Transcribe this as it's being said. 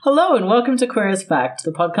Hello and welcome to Queer as Fact, the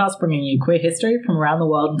podcast bringing you queer history from around the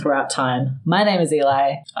world and throughout time. My name is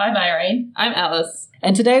Eli. I'm Irene. I'm Alice.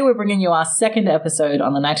 And today we're bringing you our second episode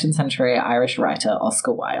on the 19th century Irish writer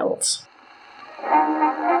Oscar Wilde.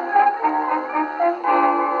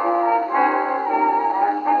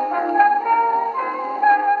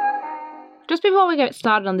 Just before we get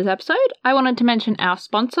started on this episode, I wanted to mention our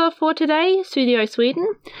sponsor for today, Sudio Sweden.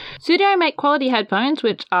 Sudio make quality headphones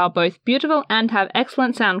which are both beautiful and have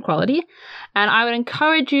excellent sound quality, and I would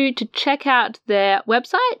encourage you to check out their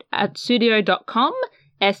website at sudio.com,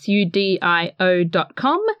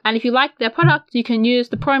 sudio.com, and if you like their product, you can use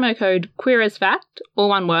the promo code QueerAsFact, all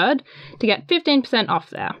one word, to get 15% off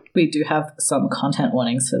there. We do have some content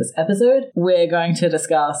warnings for this episode. We're going to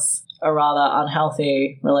discuss a rather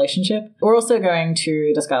unhealthy relationship. We're also going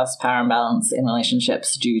to discuss power imbalance in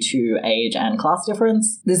relationships due to age and class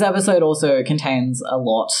difference. This episode also contains a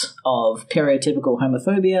lot of stereotypical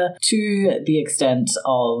homophobia to the extent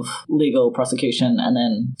of legal prosecution and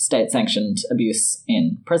then state-sanctioned abuse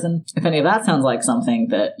in prison. If any of that sounds like something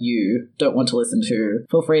that you don't want to listen to,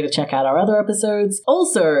 feel free to check out our other episodes.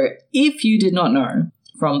 Also, if you did not know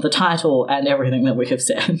from the title and everything that we have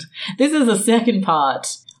said, this is the second part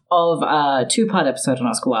of a two-part episode on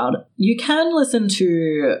Oscar Wilde. You can listen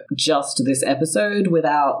to just this episode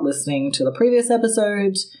without listening to the previous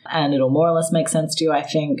episode, and it'll more or less make sense to you, I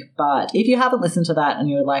think. But if you haven't listened to that and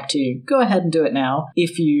you would like to, go ahead and do it now.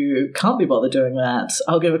 If you can't be bothered doing that,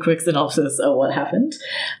 I'll give a quick synopsis of what happened.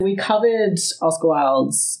 We covered Oscar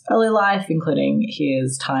Wilde's early life, including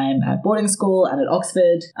his time at boarding school and at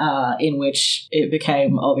Oxford, in which it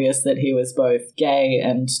became obvious that he was both gay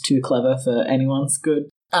and too clever for anyone's good.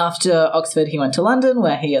 After Oxford, he went to London,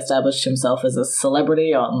 where he established himself as a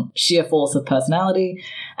celebrity on sheer force of personality,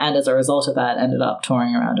 and as a result of that, ended up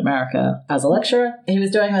touring around America as a lecturer. He was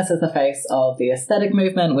doing this as the face of the aesthetic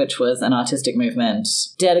movement, which was an artistic movement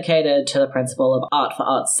dedicated to the principle of art for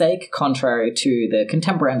art's sake, contrary to the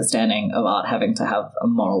contemporary understanding of art having to have a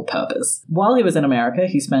moral purpose. While he was in America,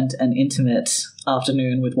 he spent an intimate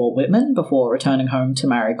afternoon with Walt Whitman before returning home to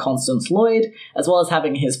marry Constance Lloyd, as well as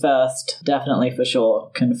having his first, definitely for sure,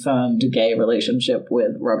 confirmed gay relationship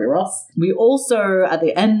with Robbie Ross. We also, at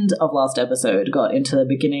the end of last episode, got into the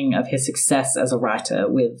beginning of his success as a writer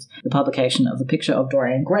with the publication of The Picture of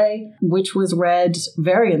Dorian Gray, which was read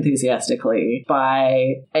very enthusiastically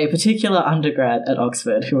by a particular undergrad at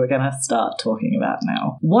Oxford who we're going to start talking about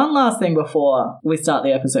now. One last thing before we start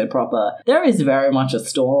the episode proper. There is very much a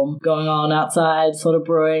storm going on outside, sort of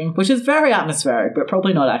brewing, which is very atmospheric, but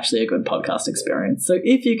probably not actually a good podcast experience. So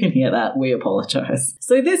if you can hear that, we apologize.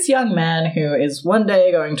 So this young man who is one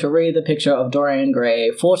day going to read The Picture of Dorian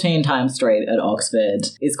Gray 14 times straight at Oxford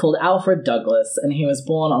is called Alfred Douglas, and he was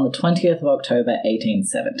born on the 20th of October,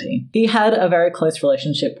 1870. He had a very close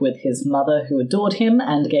relationship with his mother, who adored him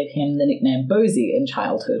and gave him the nickname Bosie in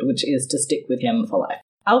childhood, which is to stick with him for life.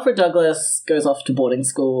 Alfred Douglas goes off to boarding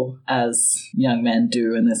school, as young men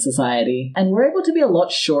do in this society, and we're able to be a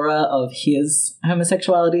lot surer of his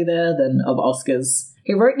homosexuality there than of Oscar's.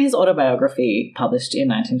 He wrote in his autobiography, published in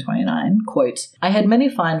 1929, quote, "I had many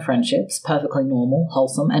fine friendships, perfectly normal,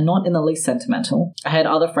 wholesome, and not in the least sentimental. I had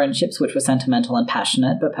other friendships which were sentimental and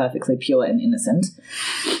passionate, but perfectly pure and innocent.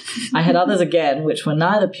 I had others again which were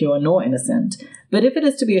neither pure nor innocent. But if it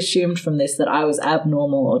is to be assumed from this that I was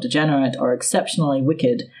abnormal or degenerate or exceptionally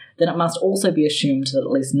wicked, then it must also be assumed that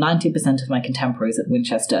at least 90% of my contemporaries at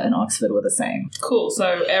Winchester and Oxford were the same." Cool,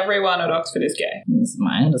 so everyone at Oxford is gay. This is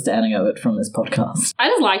my understanding of it from this podcast. I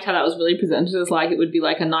just liked how that was really presented as like it would be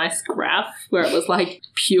like a nice graph where it was like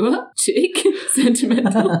pure, tick,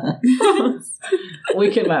 sentimental.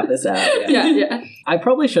 We can map this out. Yeah. I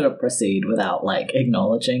probably shouldn't proceed without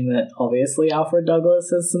acknowledging that obviously Alfred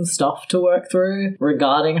Douglas has some stuff to work through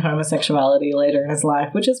regarding homosexuality later in his life,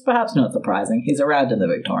 which is perhaps not surprising. He's around in the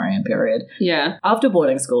Victorian period. Yeah. After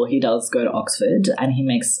boarding school, he does go to Oxford, and he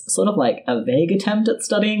makes sort of a vague attempt at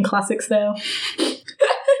studying classics there.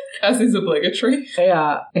 As is obligatory.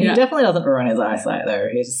 Yeah. He definitely doesn't ruin his eyesight, though.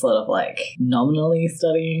 He's just sort of nominally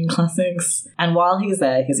studying classics. And while he's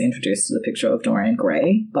there, he's introduced to The Picture of Dorian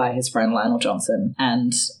Gray by his friend Lionel Johnson.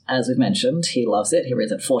 And as we've mentioned, he loves it. He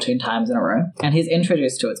reads it 14 times in a row. And he's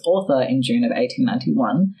introduced to its author in June of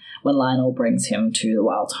 1891 when Lionel brings him to the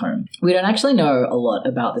Wilde's home. We don't actually know a lot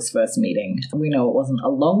about this first meeting. We know it wasn't a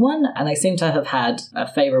long one, and they seem to have had a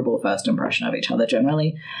favourable first impression of each other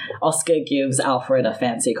generally. Oscar gives Alfred a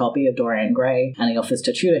fancy copy copy of Dorian Gray, and he offers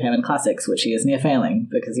to tutor him in classics, which he is near failing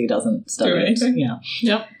because he doesn't study anything. Yeah.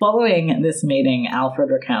 Yep. Following this meeting, Alfred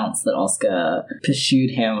recounts that Oscar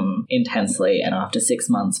pursued him intensely and after 6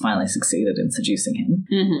 months finally succeeded in seducing him.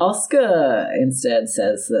 Mm-hmm. Oscar instead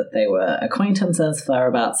says that they were acquaintances for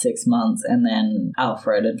about 6 months, and then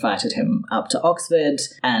Alfred invited him up to Oxford,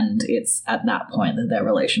 and it's at that point that their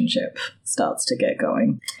relationship starts to get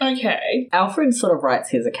going. Okay. Alfred sort of writes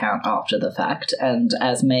his account after the fact, and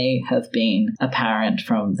as may have been apparent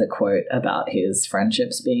from the quote about his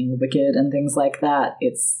friendships being wicked and things like that,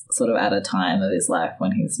 it's sort of at a time of his life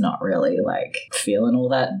when he's not really, like, feeling all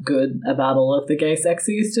that good about all of the gay sex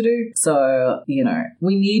he used to do. So, you know,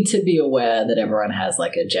 we need to be aware that everyone has,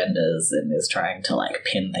 like, agendas and is trying to, like,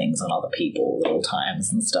 pin things on other people at all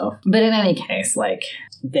times and stuff. But in any case, like,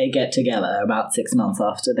 they get together about 6 months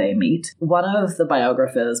after they meet. One of the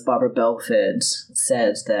biographers, Barbara Belford,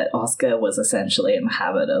 said that Oscar was essentially in the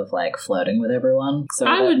habit of, like, flirting with everyone. So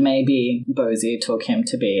maybe Bosie took him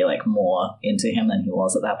to be, like, more into him than he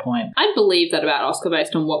was at that point. I'd believe that about Oscar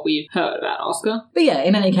based on what we've heard about Oscar. But yeah,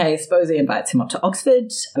 in any case, Bosie invites him up to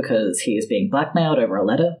Oxford because he is being blackmailed over a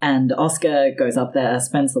letter. And Oscar goes up there,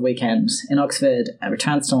 spends the weekend in Oxford, and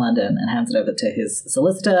returns to London and hands it over to his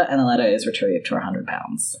solicitor, and the letter is retrieved for £100.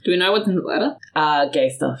 Do we know what's in the letter? Gay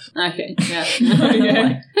stuff. Okay, yeah.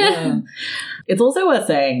 Okay. It's also worth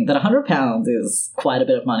saying that £100 is quite a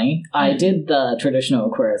bit of money. I did the traditional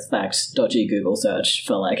Queer as Fact dodgy Google search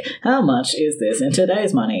for, like, how much is this in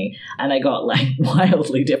today's money? And I got, like,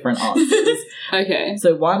 wildly different answers. Okay.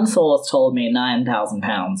 So one source told me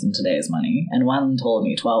 £9,000 in today's money, and one told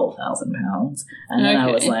me £12,000. And then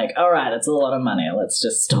I was like, all right, it's a lot of money. Let's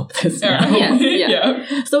just stop this now.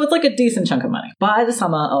 Yeah. So it's like a decent chunk of money. By the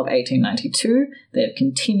summer of 1892, they've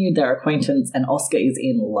continued their acquaintance, and Oscar is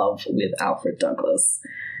in love with Alfred Douglas.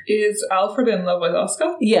 Is Alfred in love with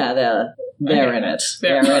Oscar? Yeah, they're in it.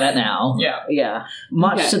 They're in it now. Yeah.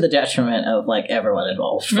 Much to the detriment of, like, everyone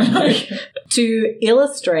involved. Like, to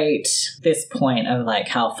illustrate this point of, like,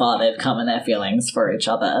 how far they've come in their feelings for each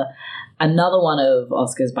other, another one of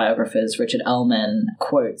Oscar's biographers, Richard Ellman,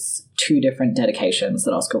 quotes 2 different dedications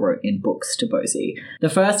that Oscar wrote in books to Bosie. The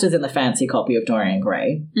first is in the fancy copy of Dorian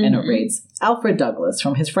Gray, and it reads, Alfred Douglas,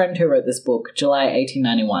 from his friend who wrote this book, July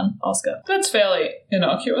 1891, Oscar. That's fairly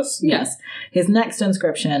innocuous. Yes. His next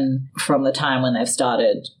inscription from the time when they've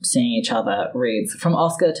started seeing each other reads, from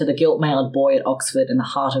Oscar to the guilt-mailed boy at Oxford in the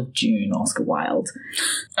heart of June, Oscar Wilde.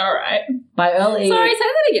 All right. By early... Sorry, say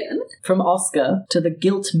that again. From Oscar to the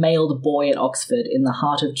guilt-mailed boy at Oxford in the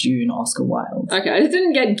heart of June, Oscar Wilde. Okay, I just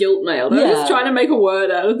didn't get guilt-mailed. I was just trying to make a word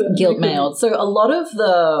out of it. Guilt-mailed. So a lot of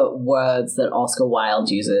the words that Oscar Wilde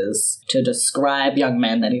uses to describe young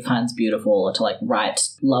men that he finds beautiful or to, like, write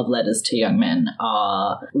love letters to young men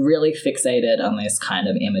are really fixated on this kind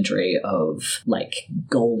of imagery of, like,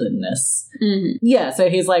 goldenness. Mm-hmm. Yeah, so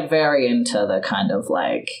he's, like, very into the kind of,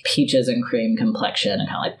 like, peaches and cream complexion and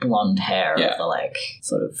kind of, like, blonde hair of the, like,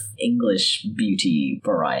 sort of English beauty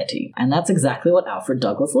variety. And that's exactly what Alfred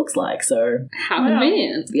Douglas looks like, so... How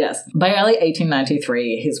convenient. Yes. By early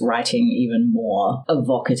 1893, he's writing even more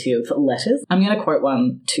evocative letters. I'm going to quote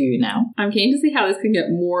one to you now. I'm keen to see how this can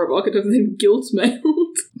get more evocative than guilt-mailed.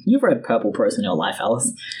 You've read Purple Prose in your life,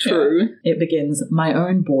 Alice. True. It begins, My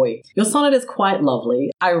own boy. Your sonnet is quite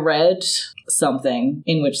lovely. I read something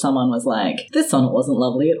in which someone was like, this sonnet wasn't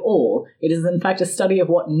lovely at all. It is in fact a study of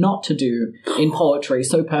what not to do in poetry,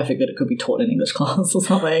 so perfect that it could be taught in English class or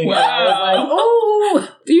something. Wow. And I was like,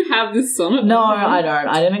 oh! Do you have this sonnet? No, I don't.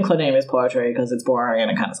 I didn't include any of his poetry because it's boring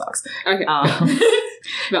and it kind of sucks. Okay.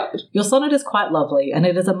 Valid. Your sonnet is quite lovely, and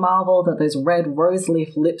it is a marvel that those red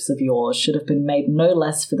rose-leaf lips of yours should have been made no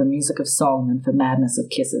less for the music of song than for madness of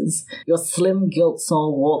kisses. Your slim gilt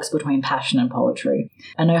soul walks between passion and poetry,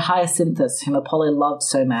 and no Hyacinthus whom Apollo loved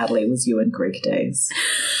so madly was you in Greek days.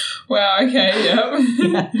 Wow, okay,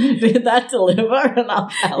 yep. Did that deliver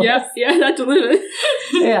enough, Alice? Yeah, that delivered.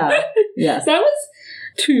 Yeah, yes. That was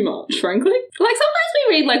too much, frankly. Like, sometimes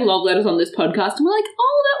we read, like, love letters on this podcast and we're like,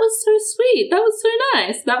 oh, that was so sweet. That was so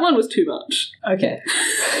nice. That one was too much. Okay.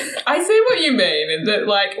 I see what you mean, in that,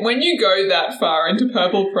 like, when you go that far into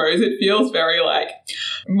purple prose, it feels very, like,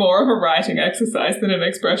 more of a writing exercise than an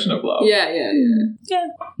expression of love. Yeah.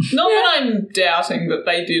 Not that I'm doubting that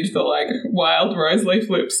they did the, like, wild rose-leaf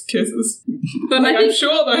lips kisses. But Like, I think I'm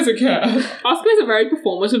sure those occur. Oscar is a very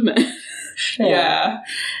performative man. Yeah.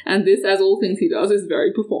 And this, as all things he does, is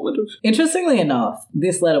very performative. Interestingly enough,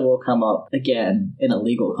 this letter will come up again in a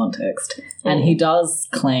legal context. And he does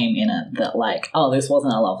claim in it that, like, oh, this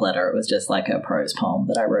wasn't a love letter. It was just like a prose poem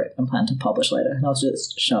that I wrote and planned to publish later. And I was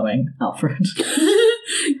just showing Alfred.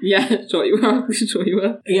 Yeah, sure you were. Sure you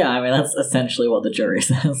were. Yeah, I mean, that's essentially what the jury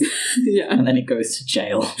says. Yeah. And then he goes to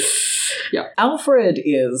jail. Yeah. Alfred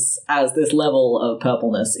is, as this level of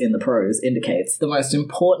purpleness in the prose indicates, the most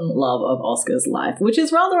important love of Oscar's life, which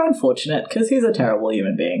is rather unfortunate because he's a terrible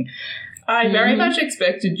human being. I very much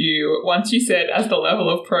expected you, once you said, as the level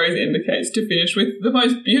of prose indicates, to finish with the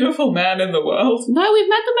most beautiful man in the world. No, we've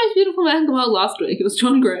met the most beautiful man in the world last week. It was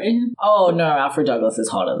John Gray. Oh no, Alfred Douglas is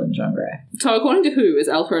hotter than John Gray. So according to who, is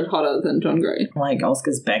Alfred hotter than John Gray? Like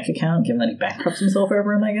Oscar's bank account, given that he bankrupts himself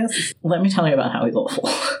over him, I guess. Let me tell you about how he's awful.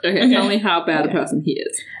 Okay, tell me how bad a person he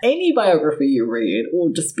is. Any biography you read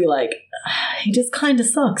will just be like, he just kind of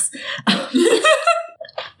sucks.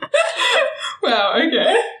 Wow,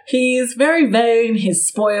 okay. He's very vain, he's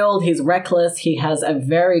spoiled, he's reckless, he has a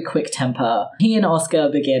very quick temper. He and Oscar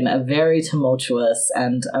begin a very tumultuous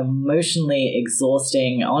and emotionally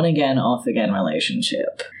exhausting on-again, off-again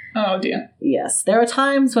relationship. Oh dear. Yes, there are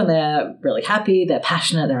times when they're really happy, they're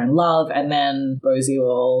passionate, they're in love, and then Bosie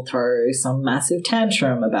will throw some massive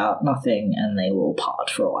tantrum about nothing and they will part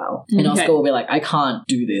for a while. And Okay. Oscar will be like, I can't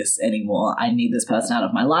do this anymore. I need this person out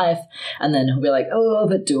of my life. And then he'll be like, oh,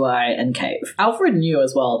 but do I? And cave. Alfred knew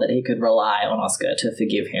as well that he could rely on Oscar to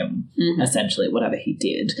forgive him, essentially, whatever he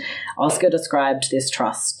did. Oscar described this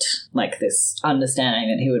trust, like this understanding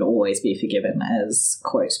that he would always be forgiven as,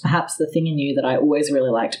 quote, perhaps the thing in you that I always really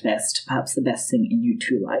liked best, perhaps the best thing in you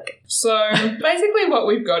too like. So basically what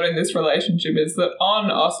we've got in this relationship is that on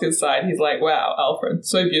Oscar's side, he's like, wow, Alfred,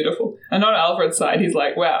 so beautiful. And on Alfred's side, he's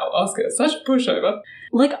like, wow, Oscar, such a pushover.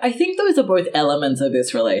 Like, I think those are both elements of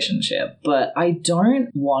this relationship, but I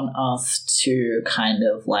don't want us to kind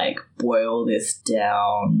of, like, boil this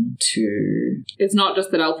down to... It's not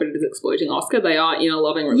just that Alfred is exploiting Oscar, they are in a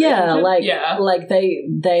loving relationship. Like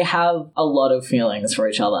they have a lot of feelings for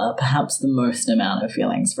each other, perhaps the most amount of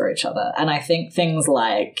feelings for each other. And I think things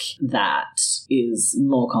like that is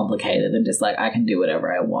more complicated than just, like, I can do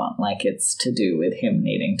whatever I want. Like, it's to do with him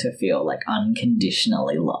needing to feel, like,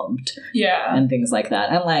 unconditionally loved. Yeah. And things like that.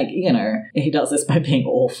 And, like, you know, he does this by being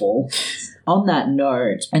awful. On that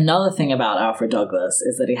note, another thing about Alfred Douglas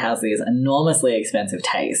is that he has these enormously expensive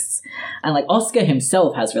tastes. And, like, Oscar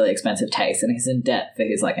himself has really expensive tastes and he's in debt for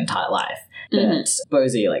his, like, entire life. But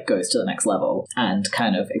Bosie, like, goes to the next level and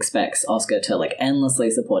kind of expects Oscar to, like,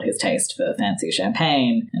 endlessly support his taste for fancy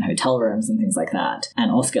champagne and hotel rooms and things like that.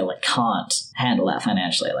 And Oscar, like, can't handle that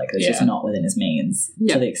financially. Like, it's just not within his means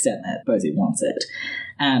to the extent that Bosie wants it.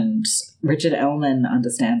 And Richard Ellman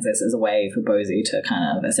understands this as a way for Bosie to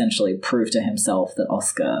kind of essentially prove to himself that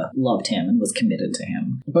Oscar loved him and was committed to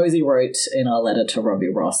him. Bosie wrote in a letter to Robbie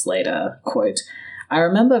Ross later, quote, I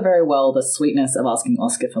remember very well the sweetness of asking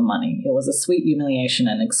Oscar for money. It was a sweet humiliation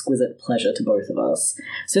and exquisite pleasure to both of us.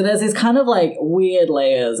 So there's this kind of, like, weird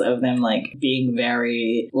layers of them, like, being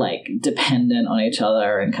very, like, dependent on each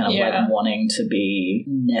other and kind of, like, wanting to be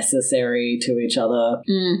necessary to each other.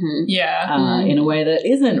 Yeah. In a way that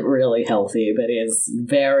isn't really healthy, but is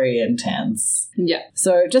very intense. Yeah.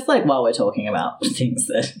 So just, like, while we're talking about things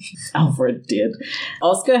that Alfred did,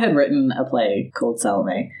 Oscar had written a play called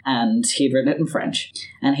Salome, and he'd written it in French.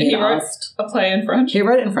 And he wrote asked... a play in French? He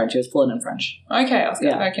wrote it in French. He was fluent in French. Okay, Oscar.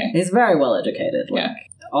 Yeah. Okay. He's very well educated. Like,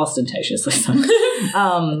 ostentatiously so.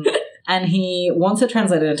 And he wants to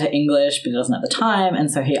translate it into English, but he doesn't have the time.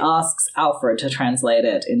 And so he asks Alfred to translate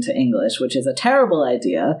it into English, which is a terrible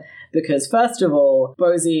idea because, first of all,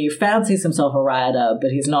 Bosie fancies himself a writer,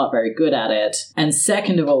 but he's not very good at it. And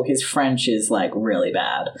second of all, his French is, like, really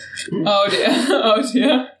bad. Oh, dear. Oh,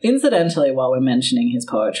 dear. Incidentally, while we're mentioning his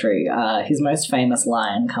poetry, his most famous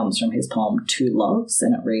line comes from his poem Two Loves,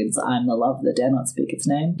 and it reads, I'm the love that dare not speak its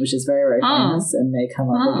name, which is very, very famous and may come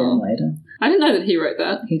up again later. I didn't know that he wrote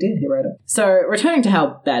that. He did, he wrote it. So, returning to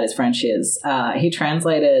how bad his French is, he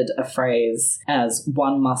translated a phrase as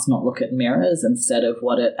one must not look at mirrors instead of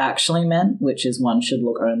what it actually meant, which is one should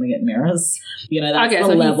look only at mirrors. You know, that's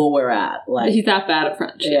the level we're at. Like, he's that bad at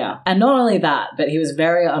French. Yeah. And not only that, but he was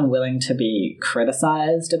very unwilling to be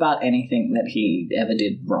criticized about anything that he ever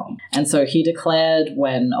did wrong. And so he declared,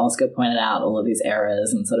 when Oscar pointed out all of these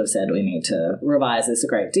errors and sort of said we need to revise this a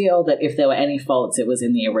great deal, that if there were any faults, it was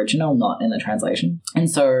in the original, not in the translation. And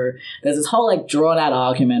so there's this whole, like, drawn out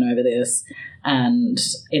argument over this. And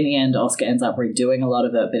in the end, Oscar ends up redoing a lot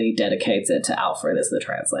of it, but he dedicates it to Alfred as the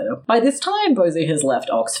translator. By this time, Bosie has left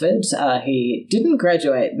Oxford. He didn't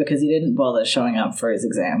graduate because he didn't bother showing up for his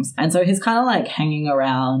exams. And so he's kind of like hanging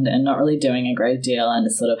around and not really doing a great deal and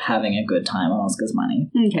is sort of having a good time on Oscar's money.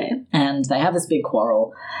 Okay. And they have this big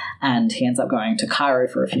quarrel, and he ends up going to Cairo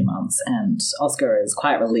for a few months, and Oscar is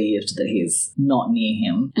quite relieved that he's not near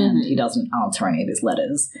him and he doesn't answer any of his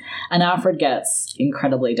letters. And Alfred gets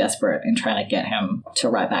incredibly desperate in trying to get him to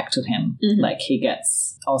write back to him. Like, he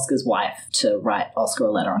gets Oscar's wife to write Oscar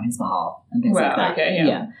a letter on his behalf and things like that. Okay,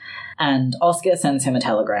 yeah. And Oscar sends him a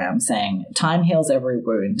telegram saying, "Time heals every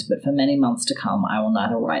wound, but for many months to come, I will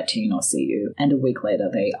neither write to you nor see you." And a week later,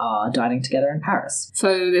 they are dining together in Paris.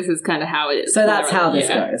 So this is kind of how it is. So that's how this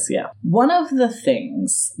goes, yeah. One of the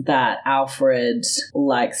things that Alfred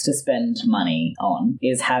likes to spend money on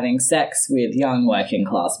is having sex with young working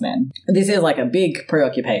class men. This is like a big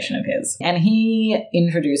preoccupation of his. And he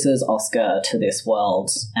introduces Oscar to this world,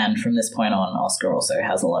 and from this point on, Oscar also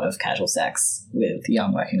has a lot of casual sex with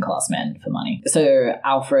young working class men for money. So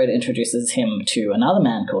Alfred introduces him to another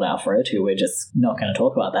man called Alfred, who we're just not going to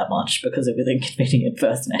talk about that much because of his inconvenient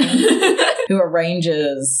first name, who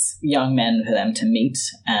arranges young men for them to meet,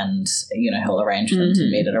 and, you know, he'll arrange them to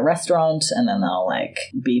meet at a restaurant, and then they'll like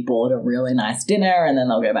be bought a really nice dinner, and then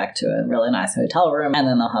they'll go back to a really nice hotel room, and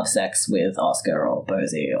then they'll have sex with Oscar or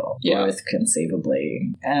Bosie or both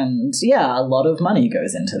conceivably. And yeah, a lot of money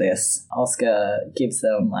goes into this. Oscar gives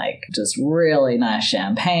them like just really nice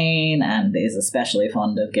champagne, and is especially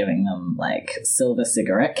fond of giving them like silver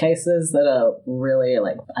cigarette cases that are really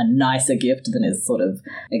like a nicer gift than is sort of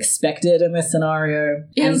expected in this scenario.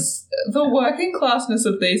 Is the working classness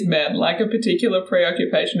of these men like a particular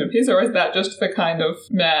preoccupation of his, or is that just the kind of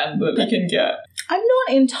man that he can get? I'm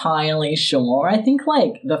not entirely sure. I think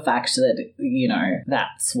like the fact that, you know,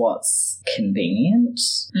 that's what's convenient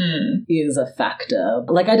is a factor.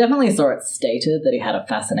 Like, I definitely saw it stated that he had a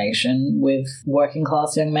fascination with working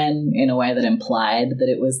class young men in a way that implied that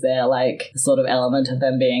it was their like sort of element of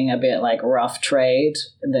them being a bit like rough trade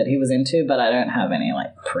that he was into, but I don't have any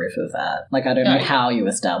like proof of that. Like, I don't know how you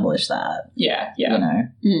establish that. Yeah. You know?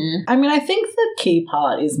 I mean, I think the key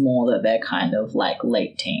part is more that they're kind of like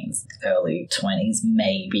late teens, early 20s,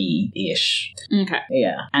 maybe-ish. Okay.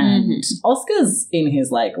 Yeah. And Oscar's in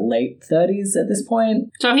his like late 30s at this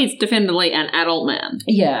point. So he's definitely an adult man.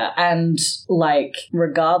 Yeah, and like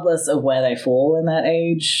regardless of where they fall in that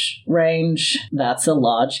age range, that's a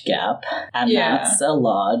large gap, and that's a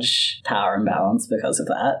large power imbalance because of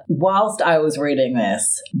that. Whilst I was reading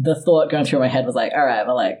this, the thought going through my head was like, all right,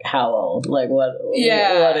 but like how old? Like what is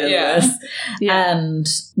this? Yeah. And,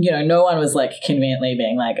 you know, no one was like conveniently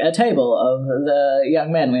being like a table of the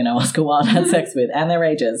young men we know Oscar Wilde had sex with and their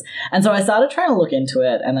ages. And so I started trying to look into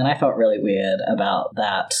it, and then I felt really weird about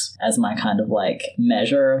that as my kind of like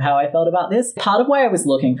measure of how I felt about this. Part of why I was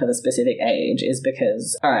looking for the specific age is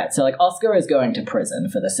because, all right, so like Oscar is going to prison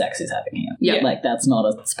for the sex he's having here. Yeah. Like, that's not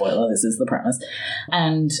a spoiler, this is the premise.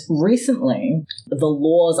 And recently, the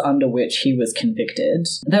laws under which he was convicted,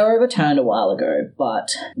 they were overturned a while ago,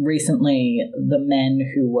 but recently the men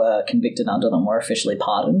who were convicted under them were officially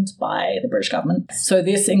pardoned by the British government. So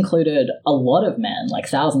this included a lot of men, like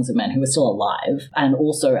thousands of men who were still alive, and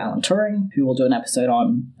also Alan Turing, who we'll do an episode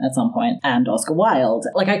on at some point, and Oscar Wilde.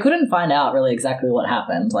 Like, I couldn't find out really exactly what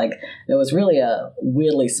happened. Like, there was really a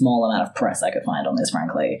weirdly small amount of press I could find on this,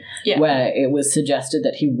 frankly, where it was suggested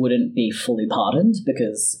that he wouldn't be fully pardoned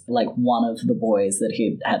because, like, one of the boys that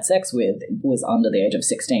he had sex with was under the age of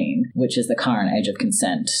 16, which is the current age of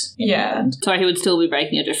consent in England. So he would still be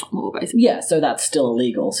breaking a different law, basically. Yeah, so that's still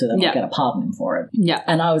illegal, so they're not going to pardon him for it. Yeah.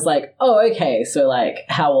 And I was like, oh, okay, so, like,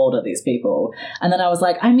 how old are these people? And then I was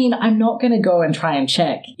like, I mean, I'm not going to go and try and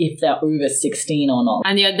check if they're over 16 or not.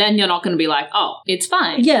 And then you're not going to be like, oh, it's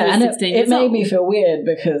fine. Yeah, and it made old. me feel weird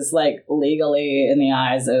because, like, legally, in the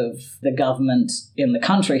eyes of the government in the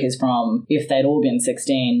country he's from, if they'd all been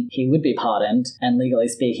 16, he would be pardoned, and legally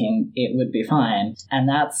speaking, it would be fine. And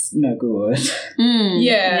that's no good.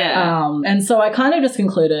 And so I kind of just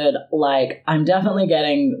concluded, like, I'm definitely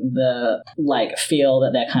getting the, like, feel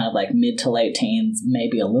that they're kind of, like, mid to late teens,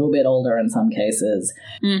 maybe a little bit older in some cases.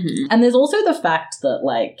 And there's also the fact that,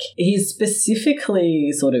 like, he's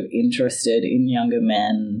specifically sort of interested in younger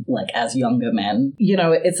men, like, as younger men. You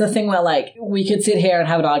know, it's a thing where, like, we could sit here and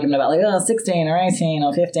have an argument about, like, oh, 16 or 18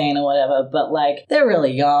 or 15 or whatever, but, like, they're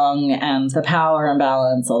really young, and the power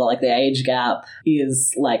imbalance or, like, the age gap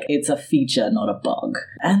is, like, it's a feature, not a bug.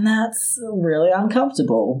 And that's really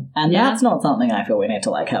uncomfortable. And that's not something I feel we need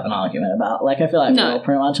to, like, have an argument about. Like, I feel like No. we're all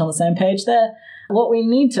pretty much on the same page there. What we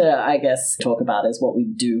need to, I guess, talk about is what we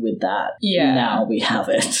do with that. Yeah. Now we have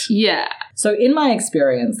it. Yeah. So in my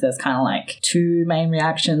experience, there's kind of like two main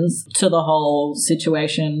reactions to the whole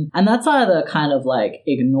situation. And that's either kind of like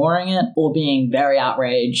ignoring it or being very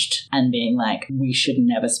outraged and being like, we should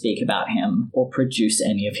never speak about him or produce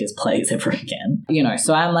any of his plays ever again. You know,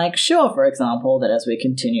 so I'm like, sure, for example, that as we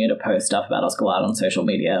continue to post stuff about Oscar Wilde on social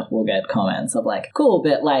media, we'll get comments of like, cool,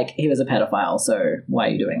 but like, he was a pedophile, so why are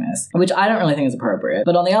you doing this? Which I don't really think is appropriate.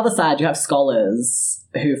 But on the other side, you have scholars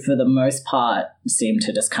who for the most part seem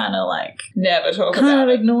to just kind of like Never talk kind about of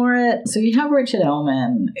it. ignore it. So you have Richard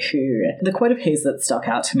Ellman, who the quote of his that stuck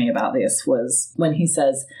out to me about this was when he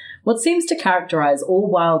says, "What seems to characterize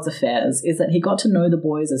all Wilde's affairs is that he got to know the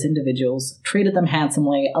boys as individuals, treated them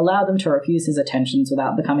handsomely, allowed them to refuse his attentions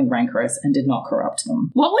without becoming rancorous, and did not corrupt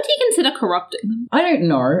them." What would he consider corrupting them? I don't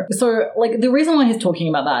know. So, like, the reason why he's talking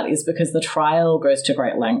about that is because the trial goes to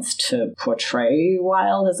great lengths to portray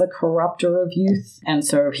Wilde as a corrupter of youth. And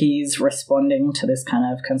so he's responding to this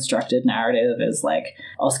kind of constructed narrative as, like,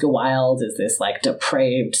 Oscar Wilde is this, like,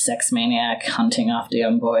 depraved sex maniac hunting after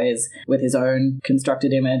young boys with his own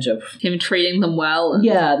constructed image of, Him treating them well?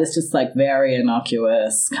 yeah, this just, like, very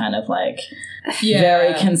innocuous kind of, like, Yeah.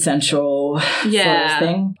 very consensual Yeah. sort of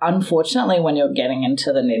thing. Unfortunately, when you're getting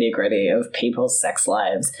into the nitty-gritty of people's sex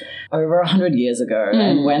lives over 100 years ago,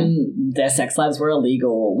 and when their sex lives were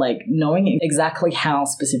illegal, like, knowing exactly how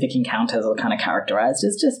specific encounters are kind of characterized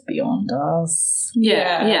is just beyond us.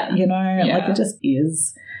 Yeah. Yeah. You know, like, Yeah. it just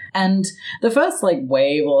is. And the first, like,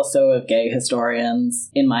 wave or so of gay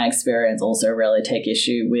historians, in my experience, also really take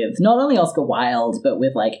issue with not only Oscar Wilde, but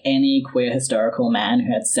with, like, any queer historical man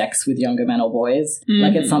who had sex with younger men or boys.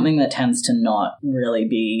 Like, it's something that tends to not really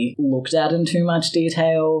be looked at in too much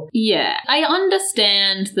detail. Yeah. I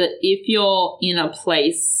understand that if you're in a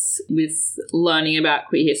place with learning about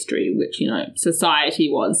queer history, which, you know, society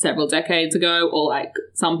was several decades ago, or like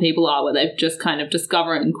some people are where they've just kind of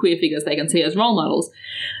discovering queer figures they can see as role models,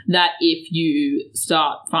 that if you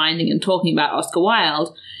start finding and talking about Oscar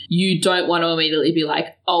Wilde, you don't want to immediately be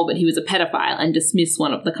like, oh, but he was a pedophile, and dismiss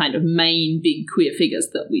one of the kind of main big queer figures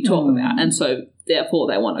that we talk about. And so therefore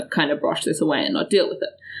they want to kind of brush this away and not deal with it.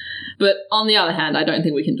 But on the other hand, I don't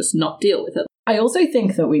think we can just not deal with it. I also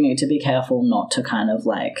think that we need to be careful not to kind of,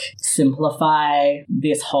 like, simplify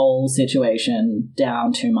this whole situation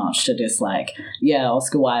down too much to just, like, yeah,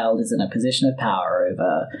 Oscar Wilde is in a position of power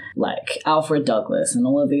over, like, Alfred Douglas and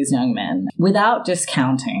all of these young men, without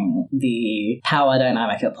discounting the power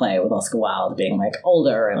dynamic at play with Oscar Wilde being, like,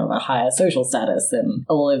 older and of a higher social status than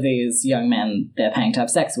all of these young men they're paying to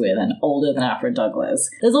have sex with and older than Alfred Douglas.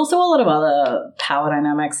 There's also a lot of other power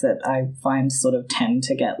dynamics that I find sort of tend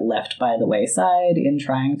to get left by the wayside in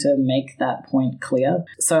trying to make that point clear.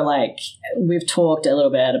 So, like, we've talked a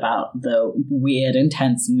little bit about the weird,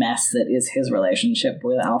 intense mess that is his relationship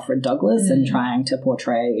with Alfred Douglas and trying to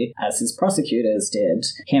portray, as his prosecutors did,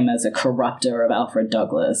 him as a corrupter of Alfred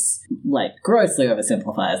Douglas, like, grossly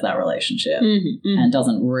oversimplifies that relationship and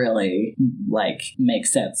doesn't really, like, make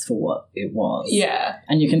sense for what it was. Yeah.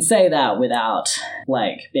 And you can say that without,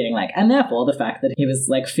 like, being like, and therefore the fact that he was,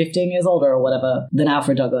 like, 15 years older or whatever than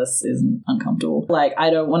Alfred Douglas isn't uncomfortable. Like, I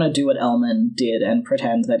don't want to do what Ellman did and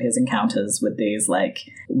pretend that his encounters with these, like,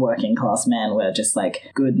 working class men were just,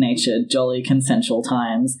 like, good-natured, jolly, consensual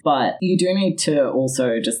times. But you do need to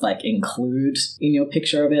also just, like, include in your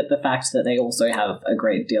picture of it the fact that they also have a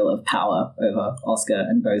great deal of power over Oscar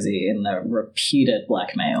and Bosie in the repeated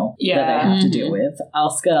blackmail that they have to deal with.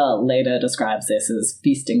 Oscar later describes this as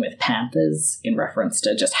feasting with panthers in reference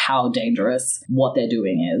to just how dangerous what they're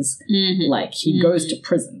doing is. Like, he goes to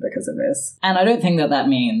prison because of this. And I don't think that that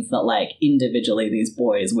means that, like, individually these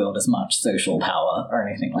boys wield as much social power or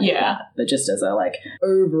anything like that, but just as a, like,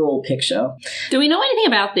 overall picture. Do we know anything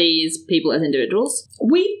about these people as individuals?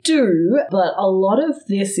 We do, but a lot of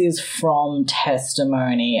this is from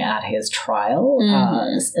testimony at his trial,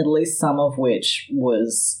 at least some of which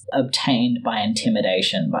was obtained by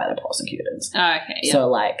intimidation by the prosecutors. Oh, okay, yeah. So,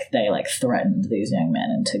 like, they, like, threatened these young men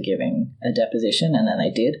into giving a deposition, and then they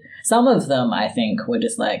did. Some of them, I think, were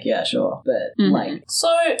just like, yeah, sure, but, like... So,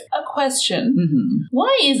 a question.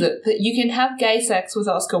 Why is it that you can have gay sex with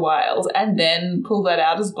Oscar Wilde and then pull that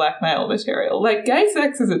out as blackmail material? Like, gay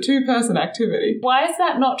sex is a two-person activity. Why is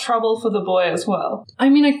that not trouble for the boy as well? I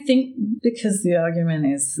mean, I think because the argument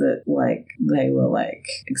is is that, like, they were, like,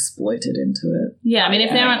 exploited into it. Yeah, I mean, if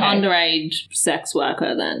they're Okay. an underage sex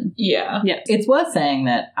worker, then Yeah. yeah. It's worth saying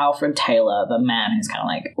that Alfred Taylor, the man who's kind of,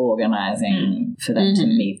 like, organising for them to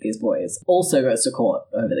meet these boys, also goes to court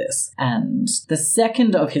over this. And the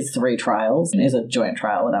second of his 3 trials is a joint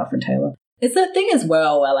trial with Alfred Taylor. It's that thing as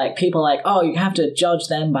well where, like, people are like, oh, you have to judge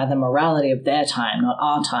them by the morality of their time, not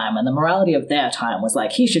our time. And the morality of their time was,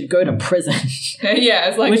 like, he should go to prison. Yeah,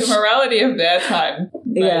 it's like Which- the morality of their time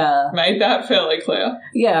made that fairly clear.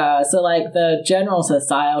 Yeah, so, like, the general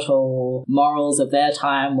societal morals of their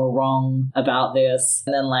time were wrong about this.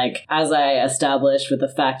 And then, like, as I established with the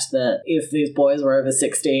fact that if these boys were over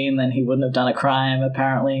 16, then he wouldn't have done a crime,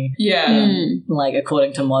 apparently. Yeah. Like,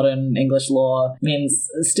 according to modern English law, means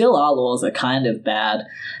still our laws are kind of bad.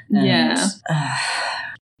 And, Yeah.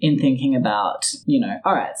 in thinking about, you know,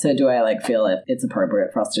 all right, so do I, like, feel it's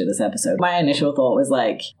appropriate for us to do this episode? My initial thought was,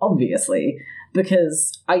 like, obviously,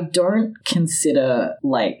 because I don't consider,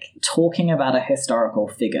 like, talking about a historical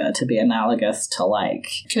figure to be analogous to, like...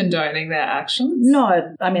 Condoning their actions.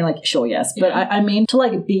 No, I mean, like, sure, yes, but Yeah. I mean to,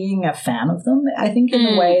 like, being a fan of them, I think in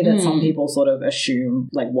the way that some people sort of assume,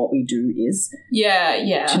 like, what we do is. Yeah, Do you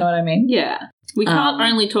yeah. know what I mean? Yeah. We can't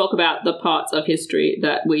only talk about the parts of history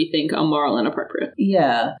that we think are moral and appropriate.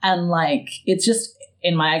 Yeah, and, like, it's just...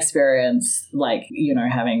 In my experience, like, you know,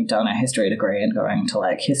 having done a history degree and going to,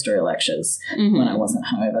 like, history lectures when I wasn't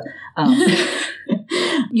hungover,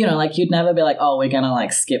 you know, like, you'd never be like, oh, we're gonna,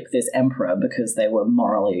 like, skip this emperor because they were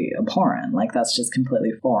morally abhorrent. Like, that's just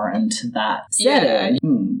completely foreign to that setting.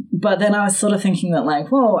 But then I was sort of thinking that,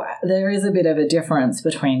 like, well, there is a bit of a difference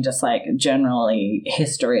between just, like, generally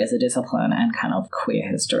history as a discipline and kind of queer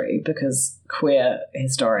history, because queer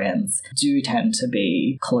historians do tend to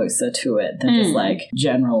be closer to it than just, like,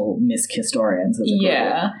 general misc historians as a group.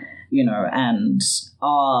 Yeah. You know, and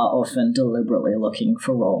are often deliberately looking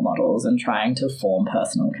for role models and trying to form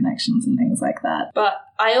personal connections and things like that. But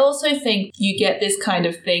I also think you get this kind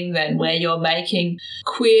of thing then where you're making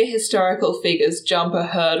queer historical figures jump a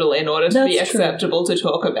hurdle in order to be That's true. acceptable to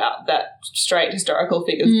talk about that straight historical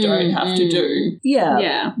figures don't have to do. Yeah.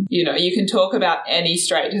 Yeah. You know, you can talk about any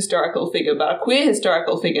straight historical figure, but a queer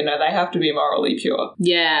historical figure, no, they have to be morally pure.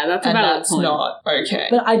 Yeah, that's a And valid that's point. not okay.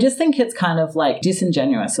 But I just think it's kind of, like,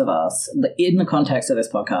 disingenuous of us in the context of this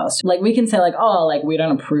podcast. Like, we can say, like, oh, like, we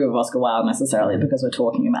don't approve of Oscar Wilde necessarily because we're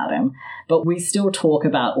talking about him, but we still talk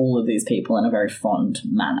about all of these people in a very fond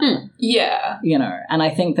manner. Yeah. You know, and I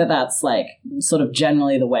think that that's, like, sort of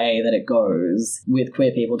generally the way that it goes with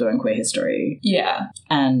queer people doing queer history. Yeah.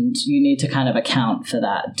 And you need to kind of account for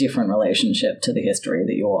that different relationship to the history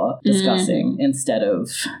that you're discussing instead of,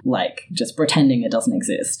 like, just pretending it doesn't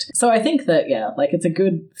exist. So I think that, yeah, like, it's a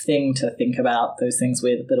good thing to think about those things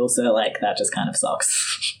with, but also, like, that just kind of sucks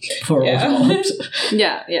for Yeah. all involved.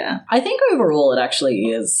 Yeah, yeah. I think overall it actually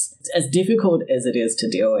is, as difficult as it is to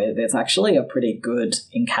deal with, it's actually a pretty good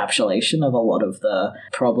encapsulation of a lot of the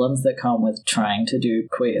problems that come with trying to do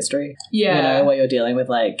queer history. Yeah. You know, where you're dealing with,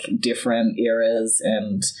 like, different eras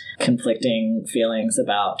and conflicting feelings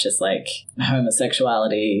about just, like,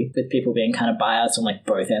 homosexuality, with people being kind of biased on, like,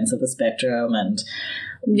 both ends of the spectrum, and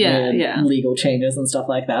Yeah, weird yeah. legal changes and stuff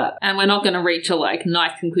like that. And we're not going to reach a, like,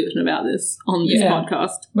 nice conclusion about this on this Yeah.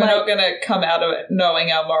 podcast. We're Like- not going to come out of it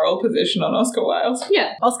knowing our moral position on Oscar Wilde.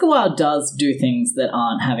 Yeah. Oscar Wilde does do things that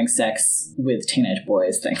aren't having sex with teenage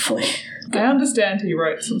boys, thankfully. I understand he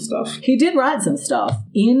wrote some stuff. He did write some stuff.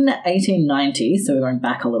 In 1890, so we're going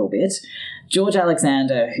back a little bit, George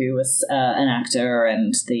Alexander, who was an actor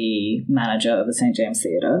and the manager of the St. James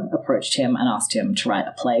Theatre, approached him and asked him to write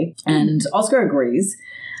a play. And Oscar agrees.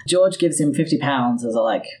 George gives him £50 as a,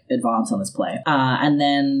 like, advance on this play. And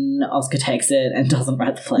then Oscar takes it and doesn't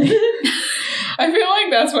write the play. I feel like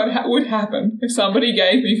that's what would happen if somebody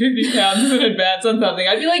gave me £50 as an advance on something.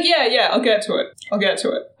 I'd be like, yeah, I'll get to it.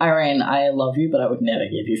 Irene, I love you, but I would never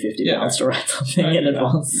give you £50 to write something Don't in do that.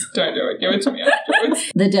 advance. Don't do it. Give it to me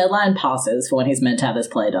afterwards. The deadline passes for when he's meant to have this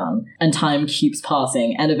play done, and time keeps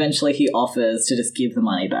passing, and eventually he offers to just give the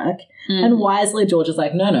money back. And wisely, George is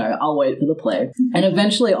like, no, I'll wait for the play. And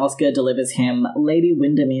eventually Oscar delivers him Lady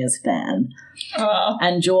Windermere's Fan.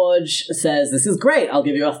 And George says, this is great, I'll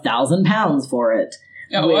give you £1,000 for it.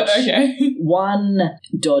 Oh, what? Which Okay. one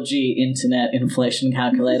dodgy internet inflation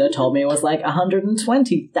calculator told me it was like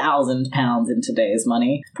 £120,000 in today's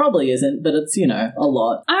money. Probably isn't, but it's, you know, a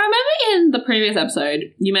lot. I remember in the previous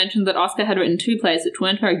episode, you mentioned that Oscar had written 2 plays which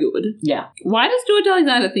weren't very good. Yeah. Why does George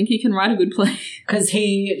Alexander think he can write a good play? Because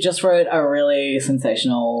he just wrote a really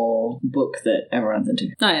sensational book that everyone's into.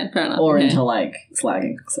 Oh, yeah, fair enough. Or Okay. into, like,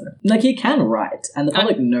 slagging. So, like, he can write, and the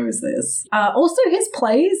public knows this. Also, his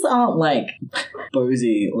plays aren't, like,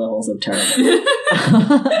 Bosie levels of terrible.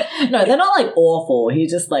 No, they're not like awful. He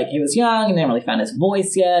just like, he was young and didn't really find his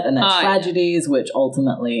voice yet. And then Tragedies, which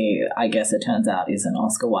ultimately, I guess it turns out, is an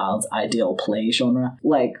Oscar Wilde's ideal play genre.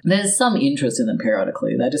 Like, there's some interest in them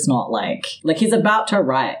periodically. They're just not like he's about to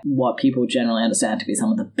write what people generally understand to be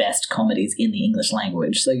some of the best comedies in the English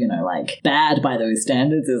language. So, you know, like, bad by those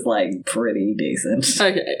standards is like pretty decent.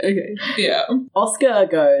 Okay. Yeah. Oscar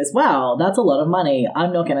goes, wow, that's a lot of money.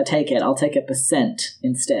 I'm not going to take it. I'll take a percent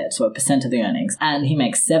instead. So a percent of the earnings. And he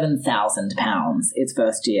makes £7,000 its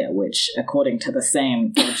first year, which, according to the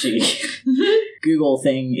same dodgy Google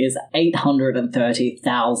thing, is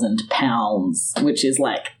 £830,000, which is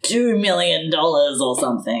like $2 million or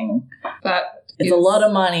something. It's a lot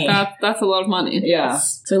of money. That's a lot of money. Yeah.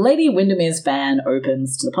 Yes. So Lady Windermere's Fan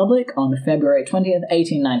opens to the public on February 20th,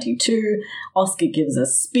 1892. Oscar gives a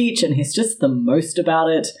speech and he's just the most about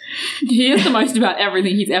it. He is the most about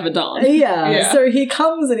everything he's ever done. Yeah. So he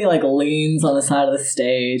comes and he like leans on the side of the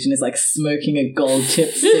stage and is like smoking a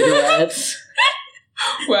gold-tipped cigarette.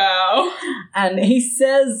 Wow. And he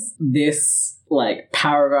says this like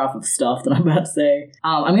paragraph of stuff that I'm about to say.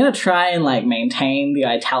 I'm going to try and like maintain the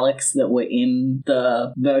italics that were in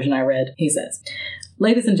the version I read. He says,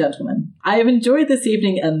 "Ladies and gentlemen, I have enjoyed this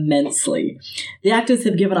evening immensely. The actors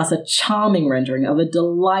have given us a charming rendering of a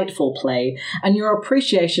delightful play, and your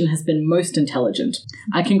appreciation has been most intelligent.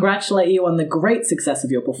 I congratulate you on the great success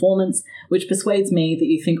of your performance, which persuades me that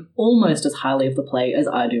you think almost as highly of the play as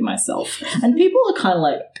I do myself." And people are kind of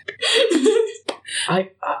like,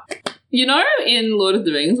 You know, in Lord of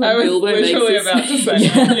the Rings, when I was Bilbo literally makes about to say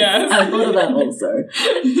yes, I thought of that also.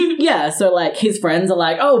 Yeah, so like his friends are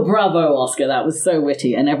like, "Oh, bravo, Oscar, that was so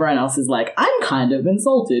witty," and everyone else is like, "I'm kind of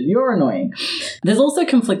insulted. You're annoying." There's also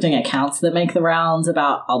conflicting accounts that make the rounds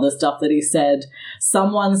about other stuff that he said.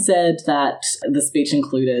 Someone said that the speech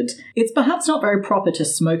included, "It's perhaps not very proper to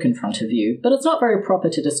smoke in front of you, but it's not very proper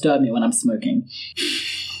to disturb me when I'm smoking."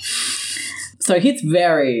 So it's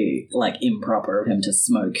very, like, improper of him to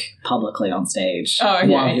smoke publicly on stage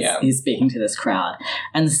while he's speaking to this crowd.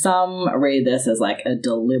 And some read this as, like, a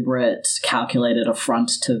deliberate, calculated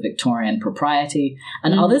affront to Victorian propriety.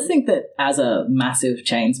 And others think that as a massive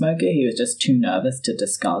chain smoker, he was just too nervous to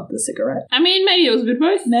discard the cigarette. I mean, maybe it was a bit of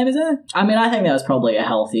both. Maybe so. I mean, I think there was probably a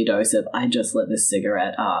healthy dose of, I just lit this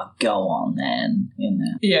cigarette, go on then, in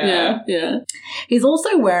there. Yeah. He's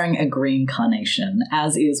also wearing a green carnation,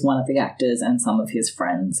 as is one of the actors and some of his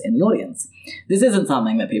friends in the audience. This isn't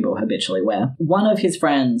something that people habitually wear. One of his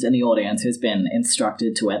friends in the audience who's been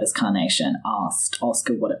instructed to wear this carnation asked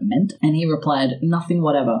Oscar what it meant, and he replied, "Nothing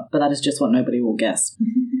whatever, but that is just what nobody will guess."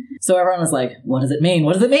 So everyone was like, what does it mean?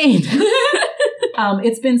 What does it mean?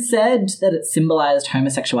 It's been said that it symbolized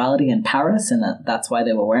homosexuality in Paris and that's why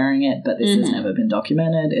they were wearing it, but this has never been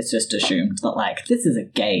documented. It's just assumed that, like, this is a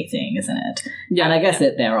gay thing, isn't it? Yeah. And I guess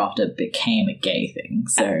it thereafter became a gay thing,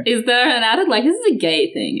 so... Is there an added, like, this is a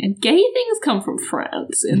gay thing, and gay things come from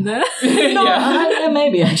France, in there? No,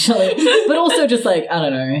 maybe, actually. But also just, like, I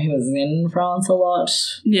don't know, he was in France a lot.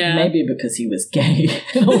 Yeah. Maybe because he was gay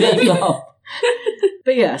and all that stuff.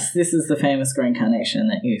 But yes, this is the famous green carnation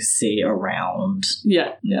that you see around.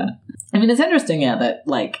 Yeah. I mean, it's interesting, that,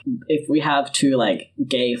 like, if we have two, like,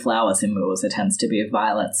 gay flower symbols, it tends to be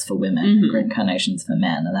violets for women and green carnations for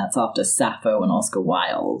men, and that's after Sappho and Oscar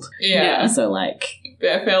Wilde. Yeah. So, like...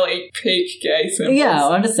 they're fairly peak gay symbols. Yeah,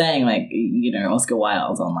 well, I'm just saying, like, you know, Oscar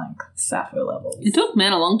Wilde's on, like, Sappho levels. It took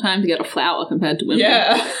men a long time to get a flower compared to women.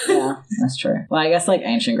 Yeah, that's true. Well, I guess, like,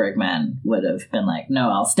 ancient Greek men would have been like, no,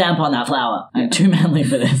 I'll stamp on that flower. I'm too manly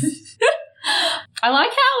for this. I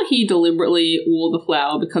like how he deliberately wore the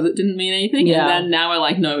flower because it didn't mean anything, and then now we're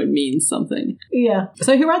like, no, it means something. Yeah.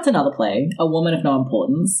 So he writes another play, A Woman of No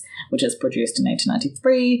Importance, which is produced in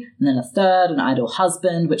 1893, and then a third, An Idle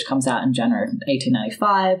Husband, which comes out in January of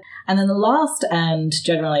 1895, and then the last and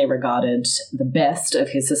generally regarded the best of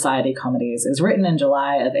his society comedies is written in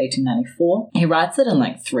July of 1894. He writes it in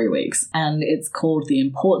like 3 weeks, and it's called The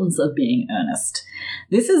Importance of Being Earnest.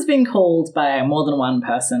 This has been called by more than one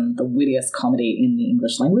person the wittiest comedy in the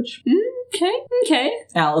English language. Okay.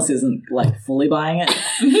 Alice isn't, like, fully buying it.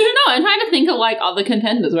 No, I'm trying to think of, like, other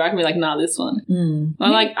contenders where I can be like, nah, this one.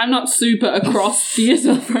 I'm not super across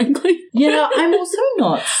theatre, frankly. Yeah, I'm also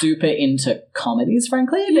not super into comedies,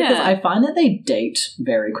 frankly, because I find that they date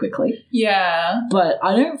very quickly. Yeah. But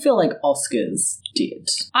I don't feel like Oscars did.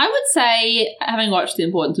 I would say, having watched The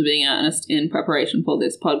Importance of Being Earnest in preparation for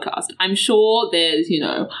this podcast, I'm sure there's,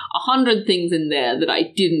 100 things in there that I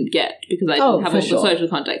didn't get because I didn't have all the social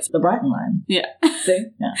context. The Brighton line. Yeah. See?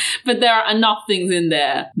 Yeah. But there are enough things in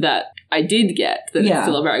there that I did get that it's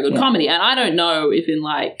still a very good comedy. And I don't know if in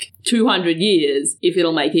 200 years, if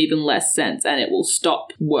it'll make even less sense and it will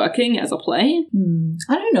stop working as a play.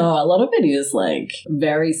 I don't know. A lot of it is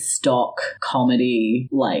very stock comedy,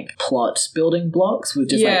 plot building blocks with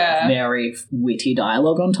just very witty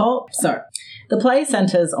dialogue on top. So the play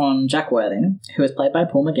centers on Jack Worthing, who is played by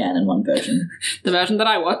Paul McGann in one version. The version that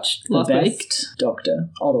I watched last week. The best Doctor,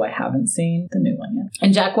 although I haven't seen the new one yet.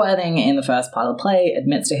 And Jack Worthing, in the first part of the play,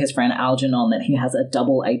 admits to his friend Algernon that he has a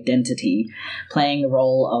double identity, playing the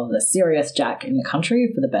role of the serious Jack in the country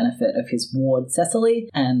for the benefit of his ward Cecily,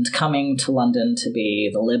 and coming to London to be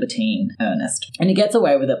the libertine Ernest. And he gets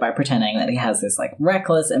away with it by pretending that he has this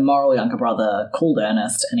reckless, immoral younger brother called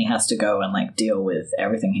Ernest, and he has to go and deal with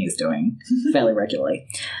everything he's doing fairly regularly.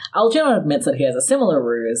 Algernon admits that he has a similar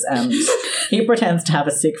ruse, and he pretends to have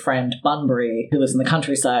a sick friend, Bunbury, who lives in the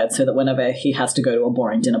countryside, so that whenever he has to go to a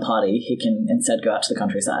boring dinner party, he can instead go out to the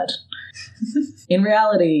countryside. In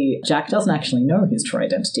reality, Jack doesn't actually know his true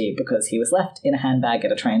identity because he was left in a handbag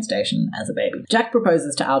at a train station as a baby. Jack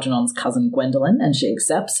proposes to Algernon's cousin Gwendolyn, and she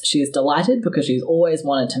accepts. She is delighted because she's always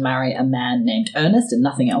wanted to marry a man named Ernest and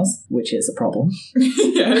nothing else, which is a problem.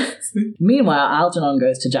 Yes. Meanwhile, Algernon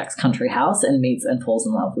goes to Jack's country house and meets and falls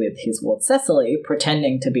in love with his ward Cecily,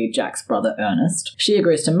 pretending to be Jack's brother Ernest. She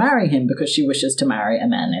agrees to marry him because she wishes to marry a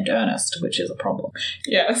man named Ernest, which is a problem.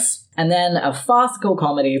 Yes. And then a farcical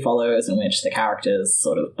comedy follows in which the characters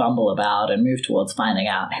sort of bumble about and move towards finding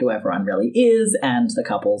out who everyone really is, and the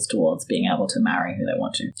couples towards being able to marry who they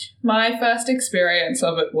want to. My first experience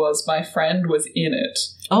of it was my friend was in it.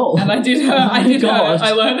 Oh. And I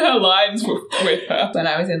learned her lines with her when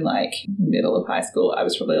I was in middle of high school. I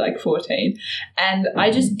was probably 14. And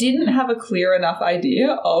I just didn't have a clear enough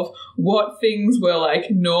idea of what things were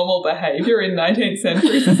normal behavior in 19th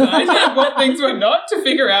century society and what things were not to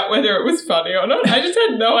figure out whether it was funny or not. I just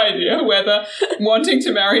had no idea whether wanting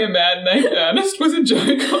to marry a man named Ernest was a joke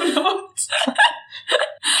or not.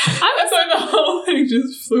 The whole thing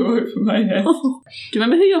just flew over my head. Do you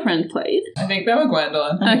remember who your friend played? I think they were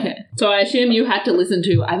Gwendolyn. Okay. So I assume you had to listen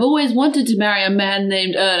to I've always wanted to marry a man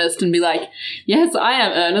named Ernest and be like, yes, I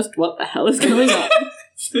am Ernest. What the hell is going on?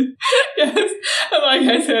 Yes. And like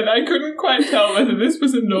I said, I couldn't quite tell whether this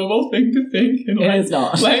was a normal thing to think in it is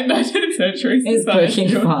not. late 19th century society. It's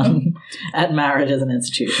poking fun at marriage as an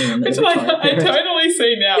institution. In the Which I totally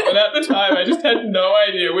see now, but at the time I just had no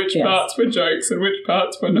idea which parts were jokes and which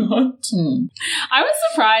parts were not. I was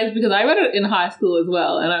surprised because I read it in high school as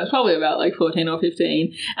well, and I was probably about 14 or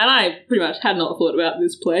 15, and I pretty much had not thought about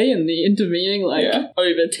this play in the intervening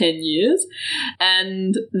over 10 years.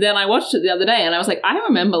 And then I watched it the other day and I was like, I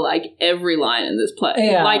remember every line in this play.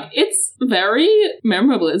 Yeah. It's very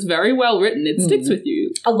memorable. It's very well written. It sticks with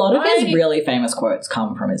you. A lot of his really famous quotes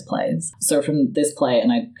come from his plays. So from this play,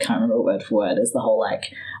 and I can't remember word for word, is the whole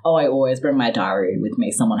I always bring my diary with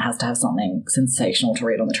me. Someone has to have something sensational to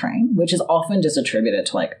read on the train, which is often just attributed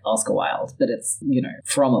to Oscar Wilde, but it's,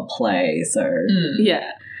 from a play. So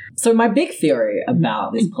yeah. So my big theory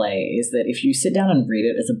about this play is that if you sit down and read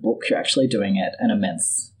it as a book, you're actually doing it an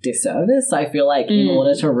immense disservice. I feel in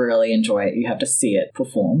order to really enjoy it, you have to see it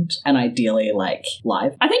performed, and ideally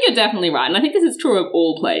live. I think you're definitely right, and I think this is true of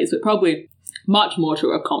all plays, but probably much more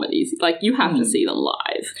true of comedies. You have to see them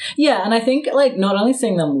live. Yeah, and I think, not only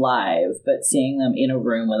seeing them live, but seeing them in a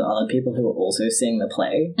room with other people who are also seeing the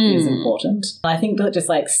play is important. I think that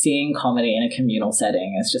just, seeing comedy in a communal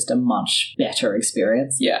setting is just a much better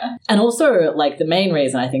experience. Yeah. And also, the main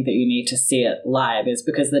reason I think that you need to see it live is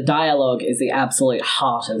because the dialogue is the absolute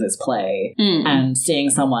heart of this play, and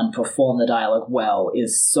seeing someone perform the dialogue well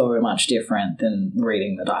is so much different than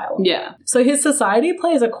reading the dialogue. Yeah. So his society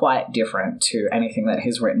plays are quite different to anything that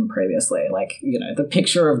he's written previously. The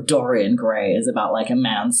picture of Dorian Gray is about a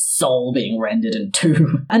man's soul being rendered in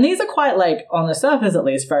two. And these are quite on the surface at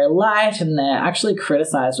least, very light, and they're actually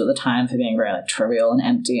criticized at the time for being very trivial and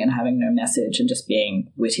empty and having no message and just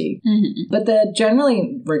being witty. But they're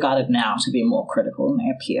generally regarded now to be more critical than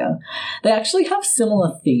they appear. They actually have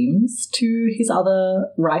similar themes to his other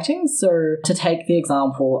writings. So to take the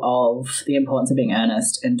example of The Importance of Being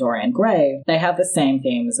Earnest and Dorian Gray, they have the same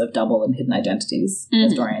themes of double and hidden identities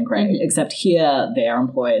as Dorian Gray, except here they are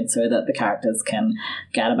employed so that the characters can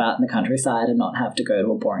gad about in the countryside and not have to go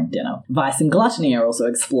to a boring dinner. Vice and gluttony are also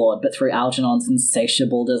explored, but through Algernon's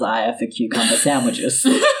insatiable desire for cucumber sandwiches.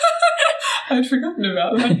 I'd forgotten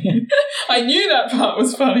about that. I knew that part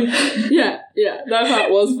was funny. Yeah. that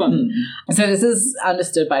part was fun. So this is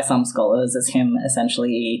understood by some scholars as him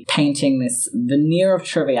essentially painting this veneer of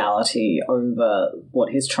triviality over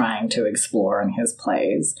what he's trying to explore in his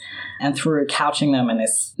plays, and through couching them in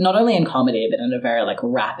this, not only in comedy, but in a very like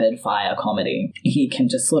rapid fire comedy, he can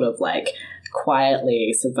just sort of like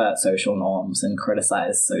quietly subvert social norms and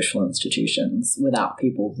criticize social institutions without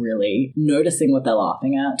people really noticing what they're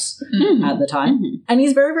laughing at the time. And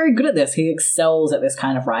he's very, very good at this. He excels at this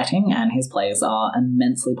kind of writing, and his plays are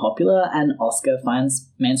immensely popular, and Oscar finds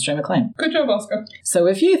mainstream acclaim. Good job, Oscar. So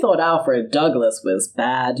if you thought Alfred Douglas was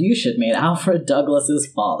bad, you should meet Alfred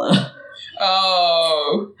Douglas's father.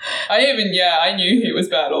 Oh, I knew he was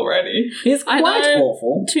bad already. He's quite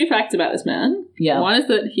awful. 2 facts about this man. Yeah. One is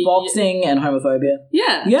that he... Boxing and homophobia.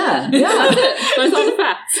 Yeah. Yeah. That's it. Those are the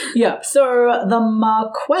facts. Yeah. So the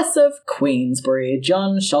Marquess of Queensberry,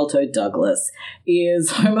 John Sholto Douglas,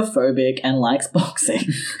 is homophobic and likes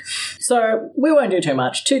boxing. So we won't do too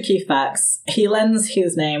much. 2 key facts. He lends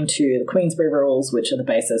his name to the Queensberry rules, which are the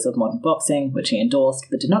basis of modern boxing, which he endorsed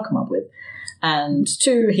but did not come up with. And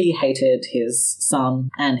 2, he hated his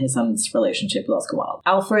son and his son's relationship with Oscar Wilde.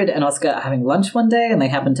 Alfred and Oscar are having lunch one day, and they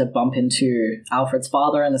happen to bump into Alfred's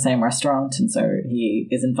father in the same restaurant, and so he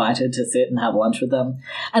is invited to sit and have lunch with them.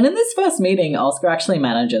 And in this first meeting, Oscar actually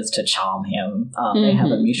manages to charm him. They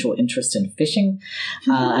have a mutual interest in fishing,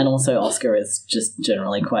 and also Oscar is just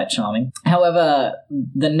generally quite charming. However,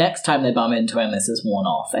 the next time they bump into him, this is worn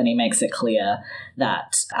off, and he makes it clear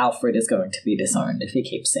that Alfred is going to be disowned if he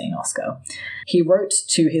keeps seeing Oscar. He wrote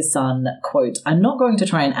to his son, quote, "I'm not going to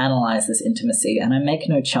try and analyze this intimacy, and I make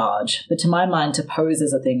no charge, but to my mind to pose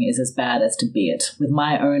as a thing is as bad as to be it. With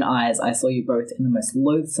my own eyes I saw you both in the most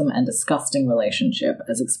loathsome and disgusting relationship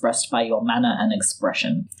as expressed by your manner and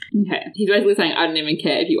expression." Okay. He's basically saying, I don't even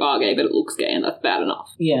care if you are gay, but it looks gay, and that's bad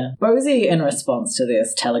enough. Yeah. Bosie, in response to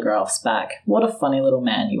this, telegraphs back, "What a funny little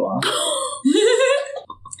man you are."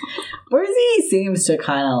 Bosie seems to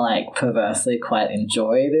kind of like perversely quite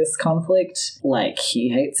enjoy this conflict. Like, he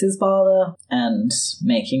hates his father, and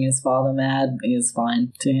making his father mad is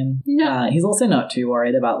fine to him. Yeah. He's also not too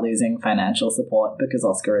worried about losing financial support because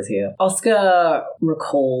Oscar is here. Oscar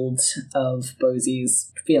recalled of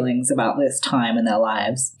Bosie's feelings about this time in their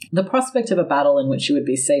lives. "The prospect of a battle in which you would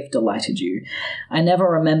be safe delighted you. I never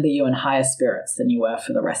remember you in higher spirits than you were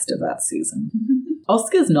for the rest of that season."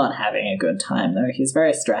 Oscar's not having a good time, though. He's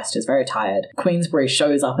very stressed, he's very tired. Queensberry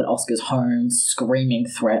shows up at Oscar's home, screaming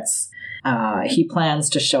threats. He plans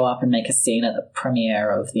to show up and make a scene at the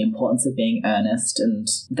premiere of The Importance of Being Earnest, and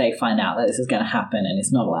they find out that this is going to happen and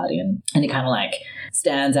he's not allowed in. And he kind of like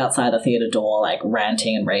stands outside the theatre door, like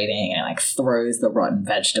ranting and raving, and like throws the rotten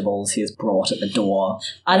vegetables he's brought at the door.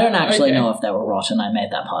 I don't actually know if they were rotten, I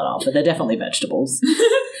made that part up, but they're definitely vegetables.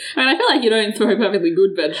 And I feel like you don't throw perfectly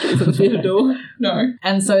good vegetables at the theatre door. No.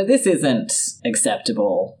 And so this isn't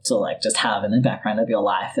acceptable to like just have in the background of your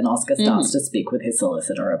life, and Oscar starts to speak with his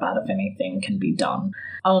solicitor about if anything can be done.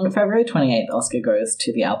 On February 28th, Oscar goes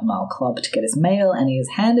to the Albemarle Club to get his mail, and he is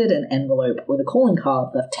handed an envelope with a calling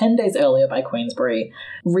card left 10 days earlier by Queensberry,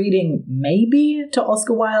 reading maybe to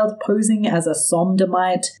Oscar Wilde, posing as a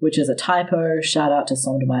somdomite, which is a typo. Shout out to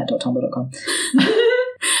somdomite.tumblr.com.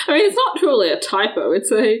 I mean, it's not truly a typo.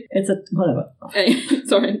 It's a whatever.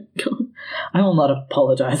 Sorry, go on. I will not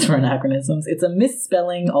apologize for anachronisms. It's a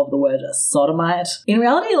misspelling of the word sodomite. In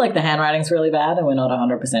reality, like, the handwriting's really bad and we're not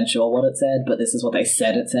 100% sure what it said, but this is what they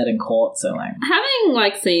said it said in court, so like... Having,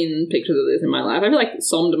 like, seen pictures of this in my life, I feel like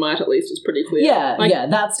somdomite at least is pretty clear. Yeah, like, yeah,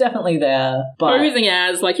 that's definitely there, but... Posing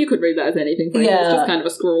as, like, you could read that as anything. Frankly. Yeah. It's just kind of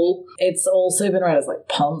a scrawl. It's also been read as, like,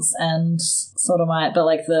 ponce and sodomite, but,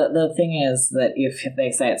 like, the thing is that if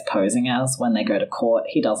they say it's posing as, when they go to court,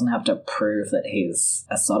 he doesn't have to prove that he's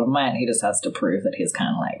a sodomite, he just has to prove that he's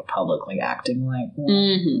kind of, like, publicly acting like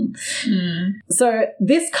one. So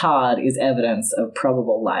this card is evidence of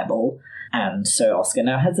probable libel, and so Oscar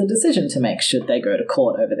now has a decision to make should they go to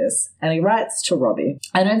court over this. And he writes to Robbie,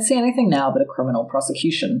 "I don't see anything now but a criminal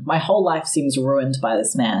prosecution. My whole life seems ruined by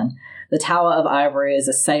this man. The Tower of Ivory is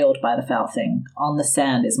assailed by the foul thing. On the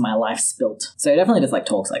sand is my life spilt." So he definitely just, like,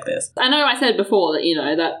 talks like this. I know I said before that, you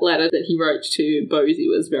know, that letter that he wrote to Bosie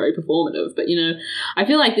was very performative, but, you know, I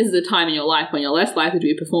feel like this is a time in your life when you're less likely to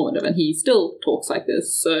be performative, and he still talks like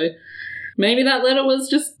this, so... Maybe that letter was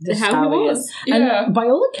just how he was. Yeah. And by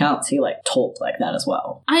all accounts, he, like, talked like that as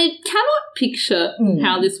well. I cannot picture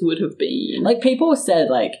how this would have been. Like, people said,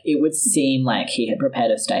 like, it would seem like he had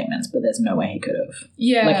prepared his statements, but there's no way he could have.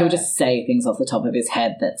 Yeah. Like, he would just say things off the top of his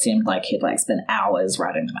head that seemed like he'd, like, spent hours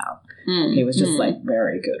writing them out. He was just like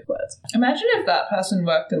very good at words. Imagine if that person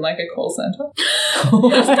worked in like a call center. Oh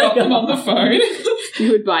Just my got them God. on the phone.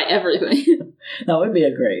 You would buy everything. That would be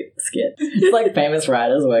a great skit. It's like famous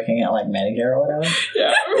writers working at like Medicare or whatever.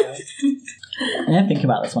 Yeah. I'm going to think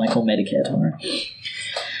about this when I call Medicare tomorrow.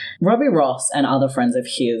 Robbie Ross and other friends of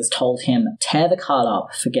his told him, tear the card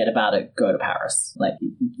up, forget about it, go to Paris. Like,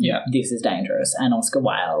 Yeah. this is dangerous. And Oscar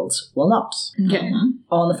Wilde will not. Okay.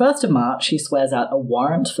 On the 1st of March, he swears out a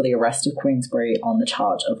warrant for the arrest of Queensberry on the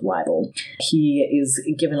charge of libel. He is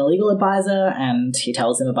given a legal advisor and he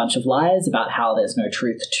tells him a bunch of lies about how there's no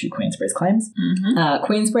truth to Queensberry's claims.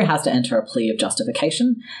 Queensberry has to enter a plea of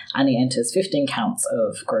justification, and he enters 15 counts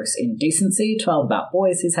of gross indecency, 12 about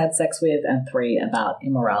boys he's had sex with, and 3 about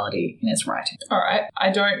immorality in his writing. All right.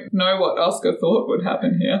 I don't know what Oscar thought would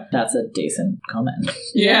happen here. That's a decent comment.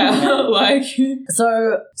 Yeah. Like.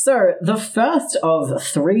 So the first of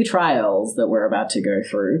 3 trials that we're about to go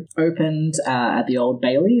through opened at the Old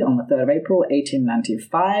Bailey on the 3rd of April,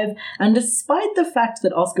 1895. And despite the fact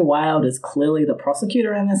that Oscar Wilde is clearly the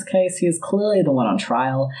prosecutor in this case, he is clearly the one on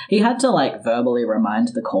trial, he had to like verbally remind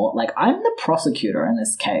the court, like, I'm the prosecutor in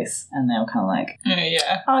this case. And they were kind of like,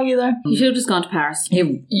 Yeah. are you though? You should have just gone to Paris.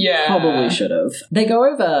 He Yeah. probably should have. They go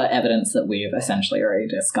over evidence that we've essentially already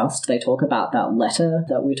discussed. They talk about that letter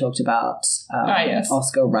that we talked about, Yes.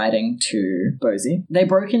 Oscar writing to Bosie. They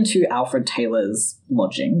broke into Alfred Taylor's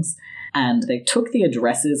lodgings and they took the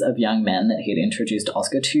addresses of young men that he'd introduced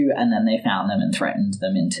Oscar to, and then they found them and threatened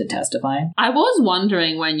them into testifying. I was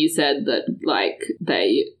wondering when you said that, like,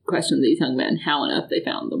 they questioned these young men, how on earth they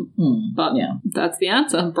found them. But yeah. that's the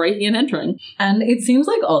answer, breaking and entering. And it seems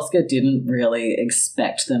like Oscar didn't really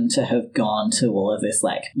expect them to have gone to all of this,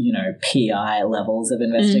 like, you know, PI levels of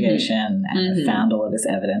investigation and have found all of this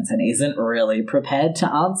evidence and isn't really prepared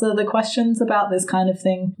to answer the questions about this kind of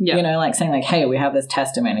thing. Yeah. You know, like saying like, hey, we have this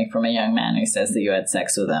testimony from a young man who says that you had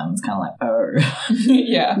sex with them. It's kind of like, oh.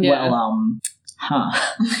 Yeah. Yeah. Well,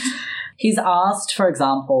 He's asked, for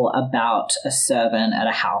example, about a servant at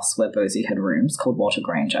a house where Bosie had rooms called Walter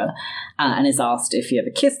Granger, and is asked if he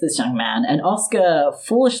ever kissed this young man, and Oscar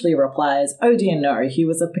foolishly replies, oh dear no, he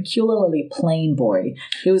was a peculiarly plain boy.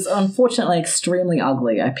 He was unfortunately extremely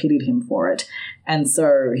ugly. I pitied him for it. And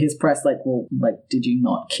so his press like, well, like, did you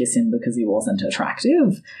not kiss him because he wasn't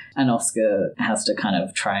attractive? And Oscar has to kind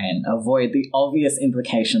of try and avoid the obvious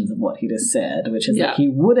implications of what he just said, which is that he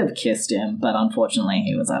would have kissed him, but unfortunately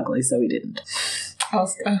he was ugly, so he didn't.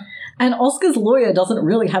 Oscar. And Oscar's lawyer doesn't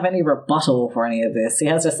really have any rebuttal for any of this. He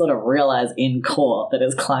has to sort of realize in court that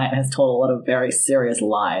his client has told a lot of very serious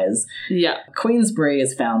lies. Yeah. Queensberry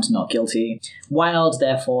is found not guilty. Wilde,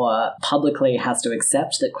 therefore, publicly has to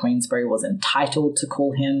accept that Queensberry was entitled to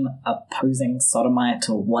call him a posing sodomite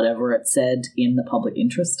or whatever it said in the public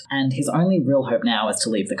interest, and his only real hope now is to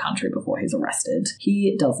leave the country before he's arrested.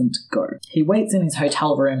 He doesn't go. He waits in his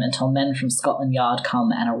hotel room until men from Scotland Yard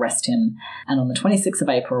come and arrest him, and on the 26th of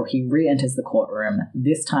April, he re-enters the courtroom,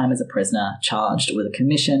 this time as a prisoner, charged with a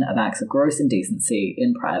commission of acts of gross indecency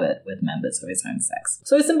in private with members of his own sex.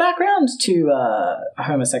 So some background to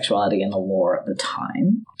homosexuality in the law at the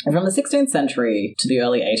time. From the 16th century to the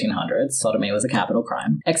early 1800s, sodomy was a capital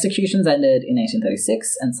crime. Executions ended in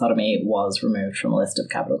 1836, and sodomy was removed from a list of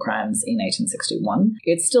capital crimes in 1861.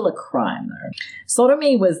 It's still a crime, though.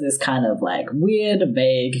 Sodomy was this kind of, like, weird,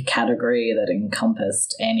 vague category that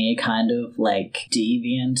encompassed any kind of, like,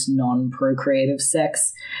 deviant, non-procreative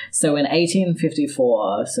sex. So in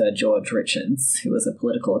 1854, Sir George Richards, who was a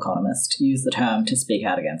political economist, used the term to speak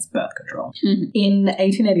out against birth control. In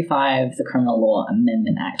 1885, the Criminal Law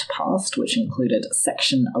Amendment Act passed, which included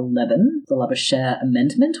Section 11, the Labouchere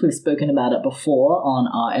Amendment. We've spoken about it before on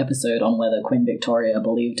our episode on whether Queen Victoria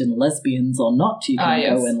believed in lesbians or not. You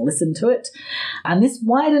can go and listen to it. And this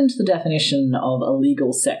widened the definition of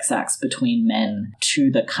illegal sex acts between men to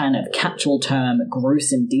the kind of catch-all term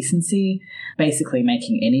gross indecency, basically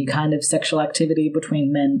making any kind of sexual activity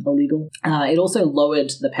between men illegal. It also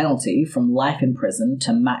lowered the penalty from life in prison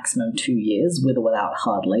to maximum 2 years with or without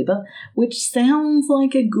hard labour, which sounds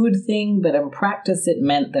like a good thing, but in practice it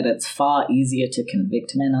meant that it's far easier to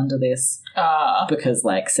convict men under this. Because,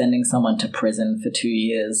 like, sending someone to prison for 2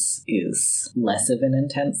 years is less of an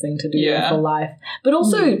intense thing to do for life. But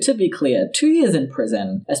also, to be clear, 2 years in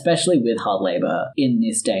prison, especially with hard labour in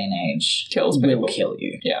this day and age, Kills will people. kill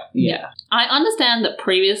you. Yeah. Yeah. I understand that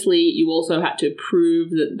previously you also had to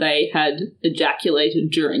prove that they had ejaculated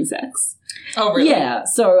during sex. Oh, really? Yeah,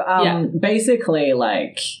 so basically,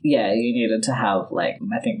 like, yeah, you needed to have, like,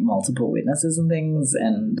 I think multiple witnesses and things,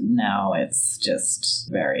 and now it's just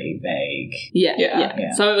very vague.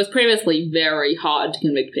 Yeah. So it was previously very hard to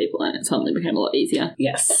convict people, and it suddenly became a lot easier.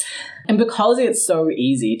 Yes. And because it's so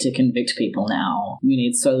easy to convict people now, you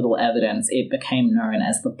need so little evidence, it became known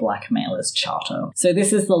as the Blackmailer's Charter. So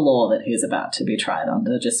this is the law that he's about to be tried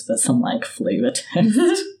under, just for some, like, flavor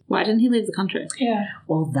test. Why didn't he leave the country? Yeah.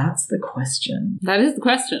 Well, that's the question. That is the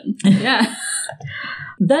question. Yeah.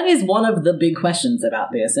 That is one of the big questions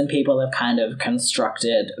about this, and people have kind of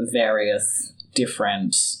constructed various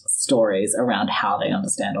different stories around how they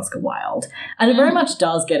understand Oscar Wilde. And it very much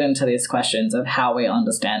does get into these questions of how we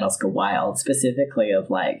understand Oscar Wilde, specifically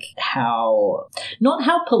of, like, how, not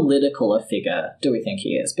how political a figure do we think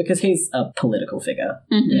he is, because he's a political figure.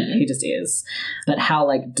 Yeah, he just is. But how,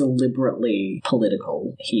 like, deliberately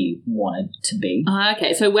political he wanted to be.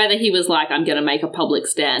 Okay, so whether he was like, I'm going to make a public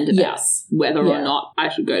stand about whether or not I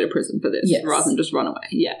should go to prison for this rather than just run away.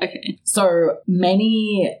 Yeah, okay. So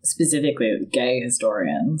many, specifically gay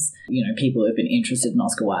historians, you know, people who've been interested in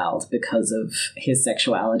Oscar Wilde because of his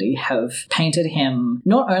sexuality have painted him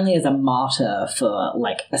not only as a martyr for,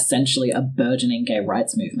 like, essentially a burgeoning gay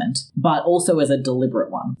rights movement, but also as a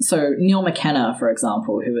deliberate one. So Neil McKenna, for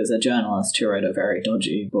example, who is a journalist who wrote a very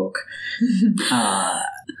dodgy book,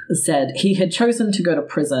 said he had chosen to go to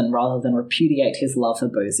prison rather than repudiate his love for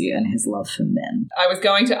Bosie and his love for men. I was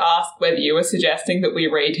going to ask whether you were suggesting that we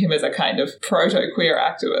read him as a kind of proto-queer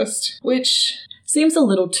activist, which seems a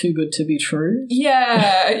little too good to be true.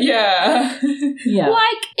 Yeah. Yeah.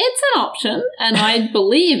 Like, it's an option, and I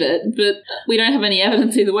believe it, but we don't have any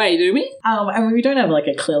evidence either way, do we? I mean, we don't have, like,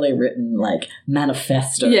 a clearly written, like,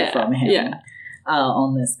 manifesto from him.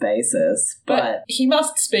 On this basis, but he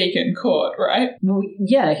must speak in court, right? Well,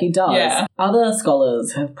 yeah, he does. Yeah. Other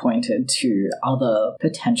scholars have pointed to other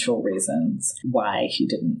potential reasons why he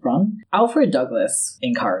didn't run. Alfred Douglas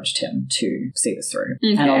encouraged him to see this through.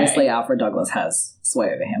 Okay. And obviously Alfred Douglas has sway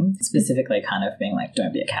over him, specifically kind of being like,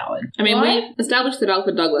 don't be a coward. I mean, we've established that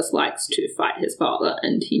Alfred Douglas likes to fight his father,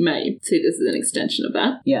 and he may see this as an extension of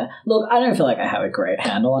that. Yeah. Look, I don't feel like I have a great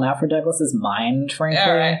handle on Alfred Douglas's mind, frankly.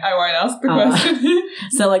 All right, I won't ask the question.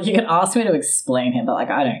 So, like, you can ask me to explain him, but, like,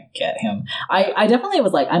 I don't get him. I definitely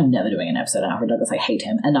was like, I'm never doing an episode on Alfred Douglas. I hate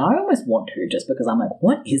him. And now I almost want to, just because I'm like,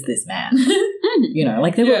 what is this man? You know,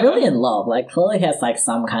 like, they were really in love. Like, clearly he has, like,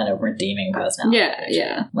 some kind of redeeming personality.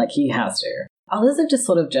 Yeah. Like, he has to. Others have just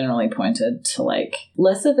sort of generally pointed to, like,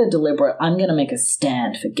 less of a deliberate, I'm going to make a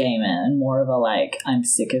stand for gay men, and more of a, like, I'm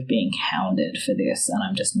sick of being hounded for this and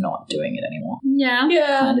I'm just not doing it anymore. Yeah.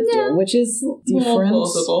 Kind of deal, which is different. More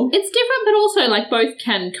plausible. It's different, but also, like, both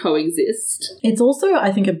can coexist. It's also,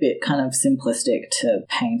 I think, a bit kind of simplistic to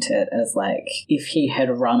paint it as, like, if he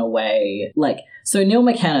had run away, like, so Neil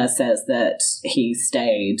McKenna says that he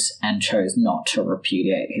stayed and chose not to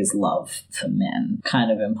repudiate his love for men,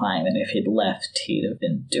 kind of implying that if he'd left, he'd have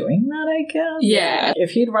been doing that, I guess. Yeah.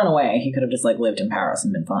 If he'd run away, he could have just, like, lived in Paris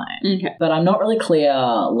and been fine. Okay. But I'm not really clear,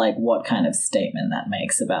 like, what kind of statement that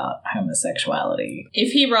makes about homosexuality.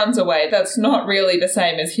 If he runs away, that's not really the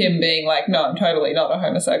same as him being like, no, I'm totally not a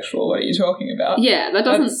homosexual. What are you talking about? Yeah, that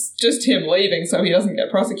doesn't... That's just him leaving so he doesn't get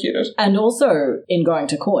prosecuted. And also, in going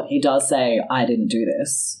to court, he does say, I didn't do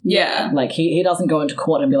this. Yeah. Like, he doesn't go into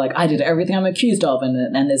court and be like, I did everything I'm accused of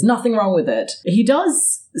and there's nothing wrong with it. He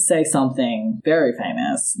does say something very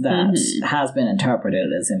famous that has been interpreted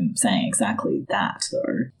as him saying exactly that,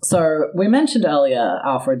 though. So, we mentioned earlier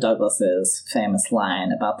Alfred Douglas's famous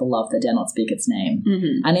line about the love that dare not speak its name.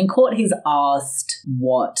 And in court, he's asked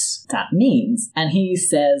what that means. And he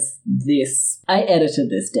says this. I edited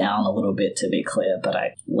this down a little bit to be clear, but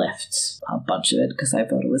I left a bunch of it because I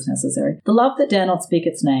thought it was necessary. The love that dare not speak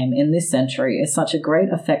its name in this century is such a great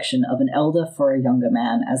affection of an elder for a younger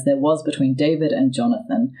man as there was between David and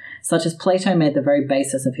Jonathan, such as Plato made the very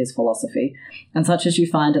basis of his philosophy, and such as you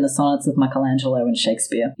find in the sonnets of Michelangelo and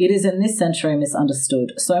Shakespeare. It is in this century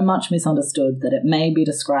misunderstood, so much misunderstood that it may be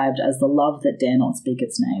described as the love that dare not speak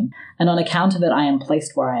its name, and on account of it I am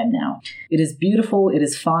placed where I am now. It is beautiful, it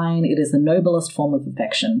is fine, it is the noblest form of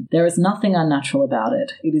affection. There is nothing unnatural about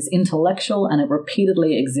it. It is intellectual, and it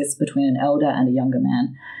repeatedly exists between an elder and a younger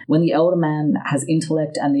man, when the elder man has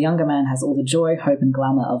intellect and the younger man has all the joy, hope, and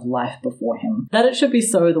glamour of life before him. That it should be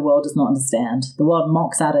so, the world does not understand. The world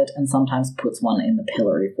mocks at it and sometimes puts one in the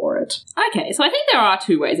pillory for it. Okay, so I think there are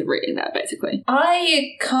two ways of reading that, basically.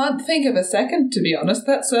 I can't think of a second, to be honest.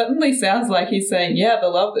 That certainly sounds like he's saying, yeah, the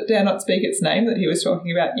love that dare not speak its name that he was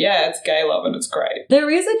talking about, yeah, it's gay love and it's great. There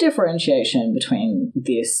is a differentiation between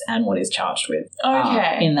this and what he's charged with.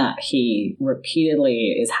 Okay. In that he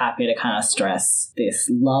repeatedly is happy to kind of stress this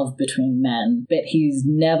love between men, but he's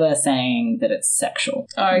never saying that it's sexual.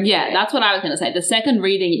 Okay. Yeah, that's what I was going to say. The second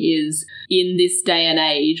reading is, in this day and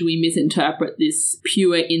age, we misinterpret this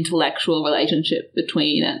pure intellectual relationship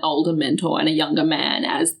between an older mentor and a younger man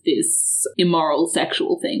as this immoral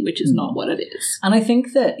sexual thing, which is not what it is. And I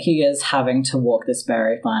think that he is having to walk this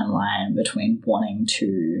very fine line between wanting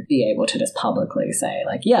to be able to just publicly say,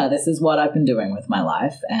 like, yeah, this is what I've been doing with my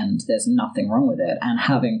life and there's nothing wrong with it, and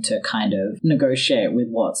having to kind of negotiate with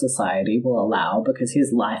what society will allow, because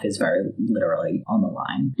his life is very literally on the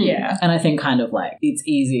line. Yeah. And I think kind of like it's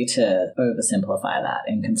easy to oversimplify that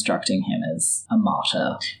in constructing him as a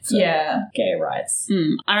martyr for gay rights.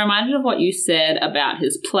 I'm reminded of what you said about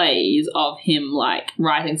his plays, of him like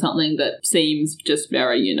writing something that seems just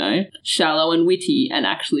very, you know, shallow and witty, and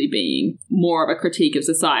actually being more of a critique of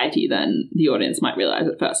society than the audience might realize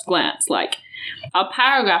at first glance. Like, a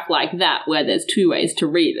paragraph like that, where there's two ways to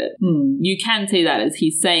read it, you can see that as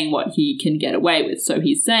he's saying what he can get away with. So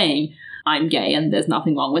he's saying, I'm gay and there's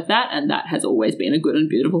nothing wrong with that, and that has always been a good and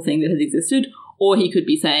beautiful thing that has existed. Or he could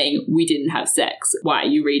be saying, we didn't have sex. Why are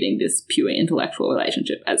you reading this pure intellectual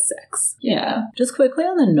relationship as sex? Yeah. Just quickly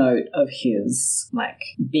on the note of his, like,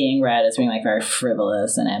 being read as being, like, very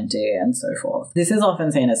frivolous and empty and so forth. This is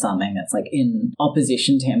often seen as something that's, like, in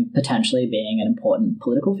opposition to him potentially being an important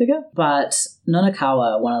political figure. But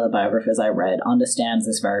Nonakawa, one of the biographers I read, understands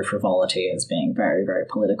this very frivolity as being very, very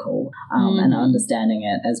political, and understanding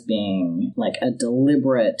it as being, like, a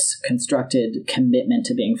deliberate, constructed commitment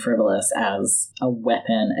to being frivolous as a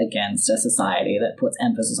weapon against a society that puts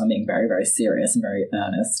emphasis on being very, very serious and very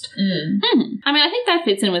earnest. I mean, I think that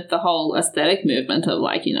fits in with the whole aesthetic movement of,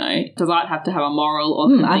 like, you know, does art have to have a moral, or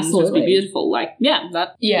can things just be beautiful? Like,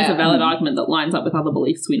 that is a valid argument that lines up with other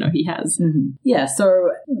beliefs we know he has. Yeah,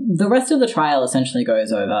 so the rest of the trial essentially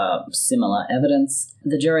goes over similar evidence.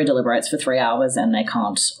 The jury deliberates for 3 hours and they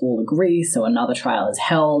can't all agree, so another trial is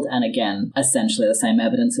held, and again, essentially the same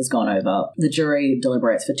evidence has gone over. The jury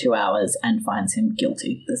deliberates for 2 hours and finds him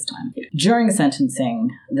guilty this time. During sentencing,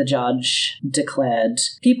 the judge declared,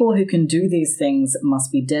 "People who can do these things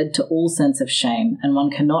must be dead to all sense of shame, and one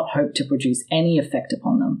cannot hope to produce any effect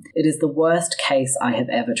upon them. It is the worst case I have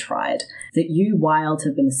ever tried. That you, Wilde,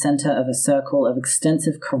 have been the centre of a circle of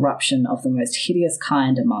extensive corruption of the most hideous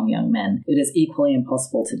kind among young men, it is equally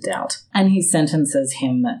impossible to doubt." And he sentences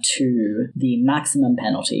him to the maximum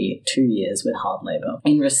penalty, 2 years with hard labour.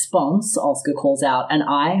 In response, Oscar calls out,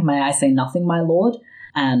 may I say nothing, my lord?"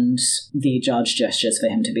 And the judge gestures for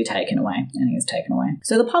him to be taken away, and he is taken away.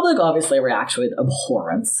 So the public obviously reacts with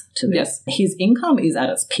abhorrence to this. Yes. His income is at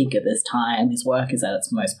its peak at this time, his work is at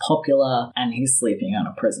its most popular, and he's sleeping on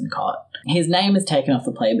a prison cot. His name is taken off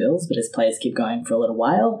the playbills, but his plays keep going for a little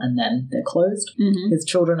while, and then they're closed. His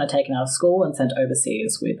children are taken out of school and sent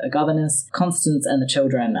overseas with a governess. Constance and the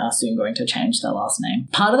children are soon going to change their last name.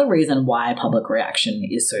 Part of the reason why public reaction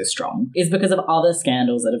is so strong is because of other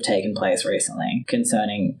scandals that have taken place recently concerning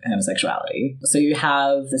homosexuality. So you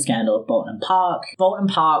have the scandal of Bolton and Park. Bolton and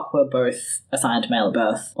Park were both assigned male at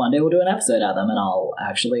birth. One day we'll do an episode at them and I'll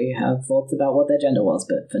actually have thoughts about what their gender was,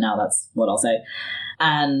 but for now that's what I'll say.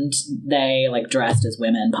 And they, like, dressed as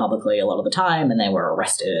women publicly a lot of the time, and they were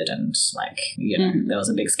arrested, and, like, you know, there was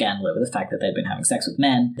a big scandal over the fact that they'd been having sex with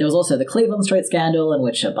men. There was also the Cleveland Street scandal, in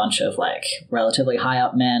which a bunch of, like, relatively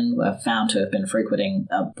high-up men were found to have been frequenting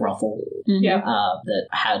a brothel that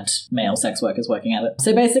had male sex workers working at it.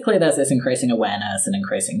 So basically there's this increasing awareness and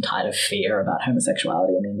increasing tide of fear about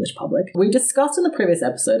homosexuality in the English public. We discussed in the previous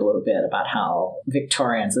episode a little bit about how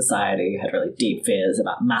Victorian society had really deep fears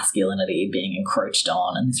about masculinity being encroached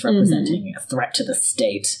on, and this representing a threat to the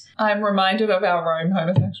state. I'm reminded of our Rome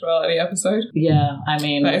homosexuality episode. Yeah, I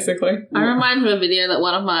mean... Basically. I'm reminded of a video that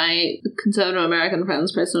one of my conservative American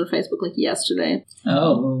friends posted on Facebook, like, yesterday.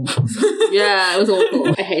 Oh. Yeah, it was awful.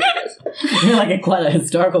 I hated it. You're like quite a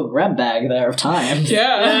historical grab bag there of time.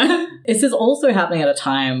 Yeah. This is also happening at a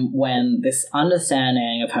time when this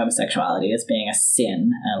understanding of homosexuality as being a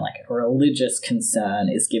sin and, like, a religious concern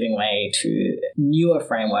is giving way to newer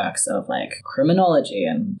frameworks of, like, criminology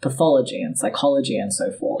and pathology and psychology and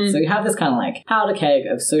so forth. So you have this kind of like powder keg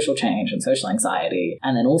of social change and social anxiety,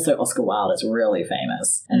 and then also Oscar Wilde is really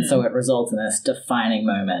famous. And so it results in this defining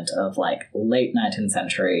moment of like late 19th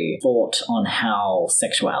century thought on how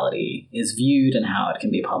sexuality is viewed and how it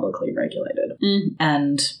can be publicly regulated.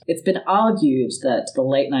 And it's been argued that the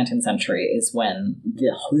late 19th century is when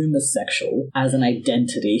the homosexual as an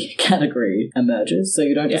identity category emerges. So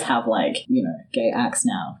you don't just have like, you know, gay acts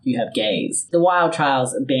now, you have gays. The Wilde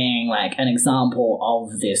trials being like an example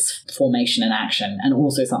of this formation and action, and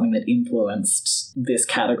also something that influenced this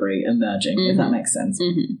category emerging, if that makes sense.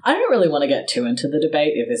 I don't really want to get too into the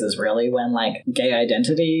debate if this is really when like gay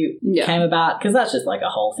identity came about, because that's just like a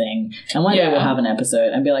whole thing. And one day we'll have an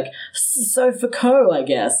episode and be like, so Foucault, I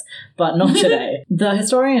guess, but not today. The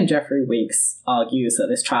historian Jeffrey Weeks argues that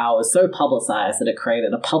this trial was so publicized that it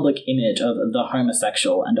created a public image of the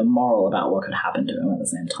homosexual and immoral about what could happen to him at the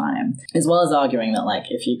same time, as well as arguing that like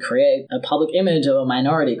if you create a public image of a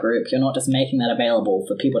minority group, you're not just making that available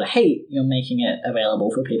for people to hate, you're making it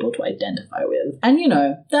available for people to identify with. And you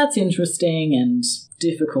know, that's interesting and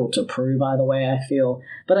difficult to prove either way, I feel.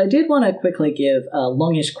 But I did want to quickly give a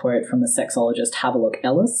longish quote from the sexologist Havelock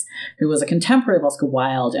Ellis, who was a contemporary of Oscar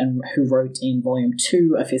Wilde and who wrote in volume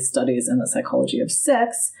 2 of his Studies in the Psychology of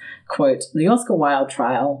Sex, quote, "The Oscar Wilde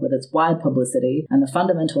trial, with its wide publicity and the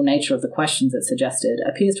fundamental nature of the questions it suggested,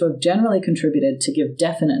 appears to have generally contributed to give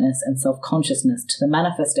definiteness and self-consciousness to the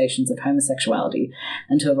manifestations of homosexuality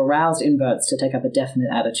and to have aroused inverts to take up a definite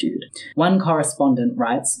attitude. One correspondent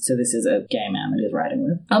writes," so this is a gay man that is writing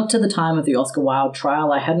with, "Up to the time of the Oscar Wilde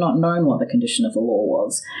trial, I had not known what the condition of the law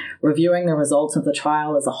was. Reviewing the results of the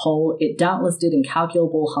trial as a whole, it doubtless did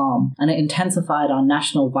incalculable harm, and it intensified our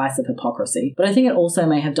national vice of hypocrisy. But I think it also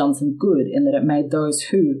may have done some good in that it made those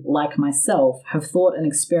who, like myself, have thought and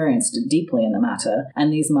experienced deeply in the matter,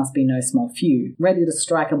 and these must be no small few, ready to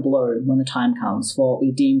strike a blow when the time comes for what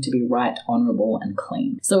we deem to be right, honourable, and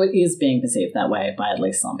clean." So it is being perceived that way by at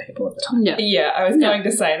least some people at the time. Yeah, I was going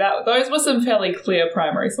to say that. Those were some fairly clear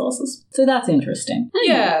primary sources. So that's interesting.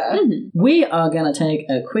 Yeah. We are going to take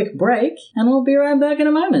a quick break, and we'll be right back in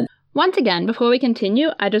a moment. Once again, before we continue,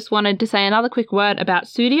 I just wanted to say another quick word about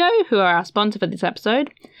Sudio, who are our sponsor for this episode.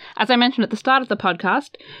 As I mentioned at the start of the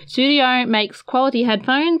podcast, Sudio makes quality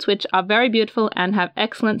headphones, which are very beautiful and have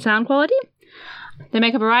excellent sound quality. They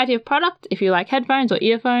make a variety of products. If you like headphones or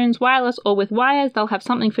earphones, wireless or with wires, they'll have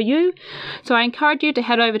something for you. So I encourage you to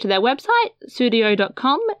head over to their website,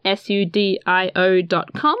 sudio.com,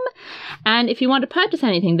 sudio.com. And if you want to purchase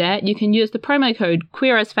anything there, you can use the promo code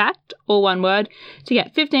QueerAsFact, all one word, to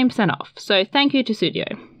get 15% off. So thank you to Sudio.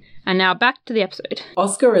 And now back to the episode.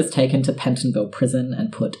 Oscar is taken to Pentonville Prison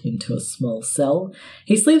and put into a small cell.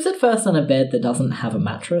 He sleeps at first on a bed that doesn't have a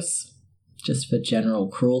mattress, just for general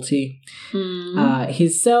cruelty.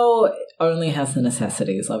 His cell only has the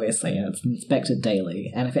necessities, obviously, and it's inspected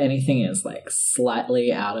daily. And if anything is like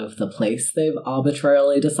slightly out of the place they've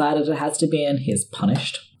arbitrarily decided it has to be in, he's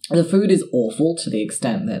punished. The food is awful to the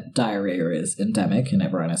extent that diarrhea is endemic and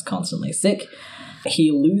everyone is constantly sick.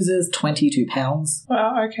 He loses 22 pounds.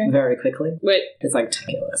 Wow, okay. Very quickly. Wait. It's like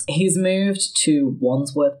ridiculous. He's moved to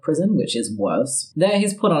Wandsworth Prison, which is worse. There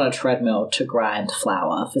he's put on a treadmill to grind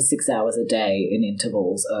flour for 6 hours a day in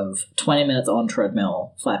intervals of 20 minutes on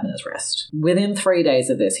treadmill, 5 minutes rest. Within 3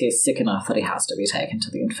 days of this, he's sick enough that he has to be taken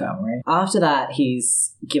to the infirmary. After that,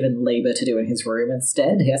 he's given labour to do in his room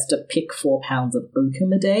instead. He has to pick 4 pounds of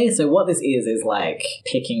oakum a day. So what this is like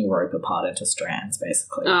picking rope apart into strands,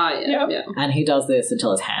 basically. Yeah. And he does this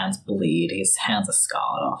until his hands bleed. His hands are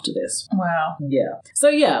scarred after this. Wow. Yeah. So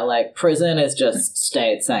yeah, like prison is just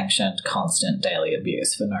state-sanctioned, constant daily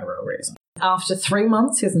abuse for no real reason. After 3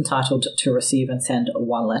 months, he's entitled to receive and send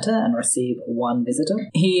 1 letter and receive 1 visitor.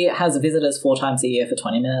 He has visitors 4 times a year for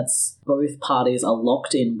 20 minutes. Both parties are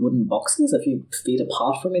locked in wooden boxes a few feet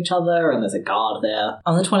apart from each other, and there's a guard there.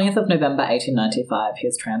 On the 20th of November 1895, he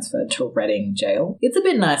is transferred to Reading Jail. It's a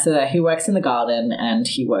bit nicer there. He works in the garden and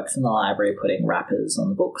he works in the library putting wrappers on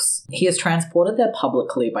the books. He is transported there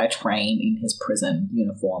publicly by train in his prison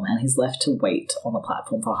uniform, and he's left to wait on the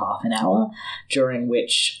platform for half an hour, during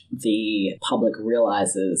which the public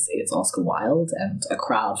realizes it's Oscar Wilde, and a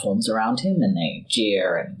crowd forms around him and they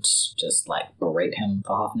jeer and just like berate him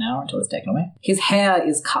for half an hour until it's taken away. His hair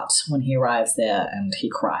is cut when he arrives there and he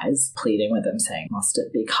cries, pleading with them, saying, "Must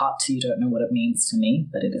it be cut? You don't know what it means to me,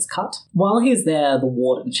 but it is cut." While he's there, the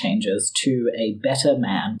warden changes to a better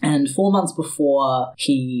man, and 4 months before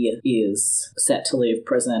he is set to leave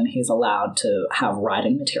prison, he's allowed to have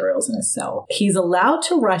writing materials in his cell. He's allowed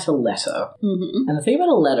to write a letter, and the thing about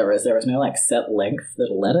a letter is there is no no like set length that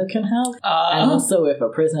a letter can have. And also if a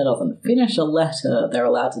prisoner doesn't finish a letter, they're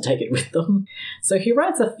allowed to take it with them. So he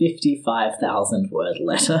writes a 55,000 word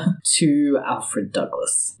letter to Alfred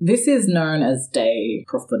Douglas. This is known as De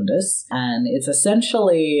Profundis, and it's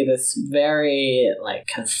essentially this very like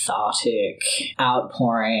cathartic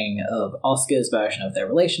outpouring of Oscar's version of their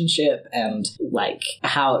relationship and like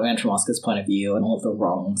how it went from Oscar's point of view and all of the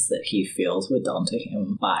wrongs that he feels were done to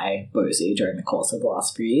him by Bosie during the course of the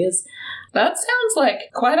last few years. That sounds like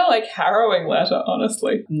quite a like harrowing letter,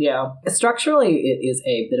 honestly. Yeah. Structurally, it is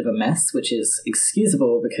a bit of a mess, which is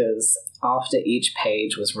excusable because after each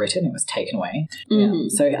page was written, it was taken away. Mm-hmm. Yeah.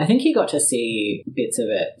 So I think he got to see bits of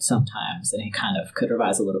it sometimes and he kind of could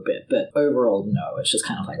revise a little bit, but overall, no, it's just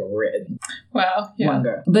kind of like written. Wow. Yeah. One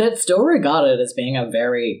go. But it's still regarded as being a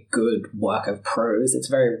very good work of prose. It's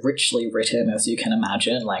very richly written, as you can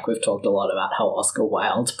imagine. Like we've talked a lot about how Oscar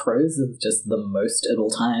Wilde's prose is just the most at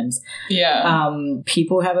all times. Yeah.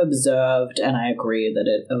 People have observed, and I agree, that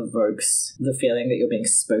it evokes the feeling that you're being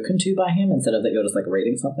spoken to by him instead of that you're just like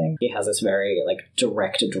reading something. He has this very like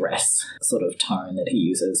direct address sort of tone that he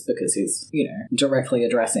uses because he's, you know, directly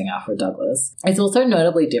addressing Alfred Douglas. It's also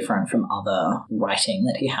notably different from other writing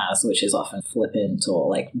that he has, which is often flippant or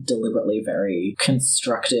like deliberately very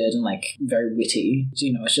constructed and like very witty.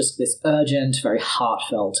 You know, it's just this urgent, very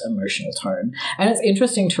heartfelt, emotional tone. And it's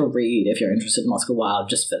interesting to read if you're interested in Oscar Wilde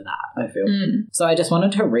just for that, I feel. So I just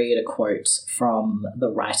wanted to read a quote from the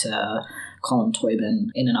writer Colm Toibin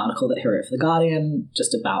in an article that he wrote for The Guardian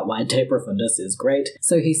just about why De Profundis is great.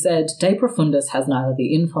 So he said, De Profundis has neither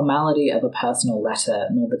the informality of a personal letter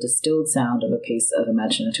nor the distilled sound of a piece of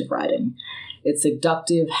imaginative writing. Its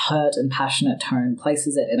seductive, hurt, and passionate tone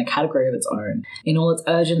places it in a category of its own. In all its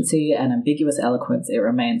urgency and ambiguous eloquence, it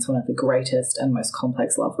remains one of the greatest and most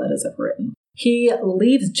complex love letters ever written. He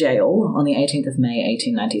leaves jail on the 18th of May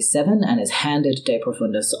 1897 and is handed De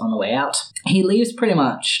Profundis on the way out. He leaves pretty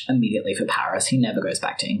much immediately for Paris. He never goes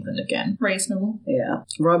back to England again. Reasonable. Yeah.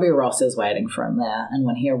 Robbie Ross is waiting for him there, and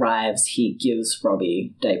when he arrives, he gives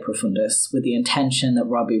Robbie De Profundis with the intention that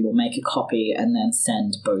Robbie will make a copy and then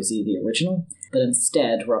send Bosie the original. But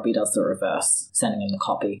instead, Robbie does the reverse, sending him the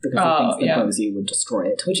copy because he thinks that Bosie would destroy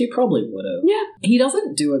it, which he probably would have. Yeah. He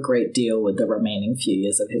doesn't do a great deal with the remaining few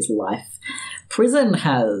years of his life. Prison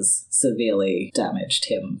has severely damaged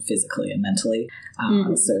him physically and mentally.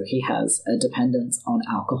 So he has a dependence on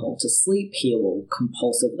alcohol to sleep. He will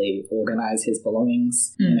compulsively organize his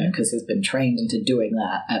belongings, you know, because he's been trained into doing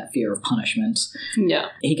that at fear of punishment. Yeah.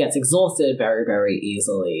 He gets exhausted very, very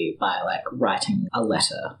easily by like writing a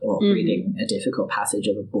letter or reading a difficult passage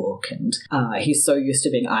of a book. And he's so used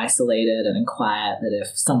to being isolated and in quiet that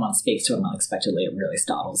if someone speaks to him unexpectedly, it really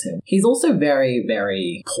startles him. He's also very,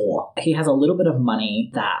 very poor. He has a little bit of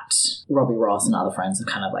money that Robbie Ross and other friends have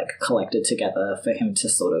kind of like collected together for him to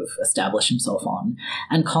sort of establish himself on.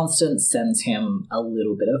 And Constance sends him a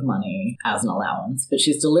little bit of money as an allowance, but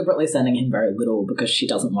she's deliberately sending him very little because she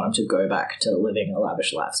doesn't want him to go back to living a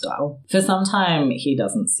lavish lifestyle. For some time, he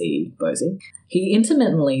doesn't see Bosie. He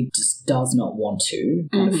intermittently just does not want to,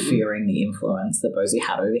 kind of fearing the influence that Bosie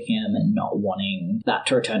had over him and not wanting that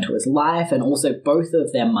to return to his life. And also both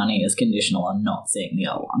of their money is conditional on not seeing the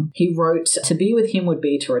other one. He wrote, "To be with him would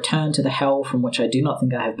be to return to the hell from which I do not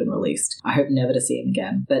think I have been released. I hope never to see him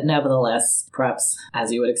again." But nevertheless, perhaps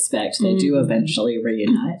as you would expect, they do eventually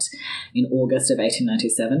reunite in August of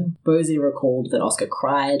 1897. Bosie recalled that Oscar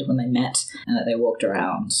cried when they met and that they walked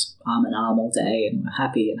around arm in arm all day and were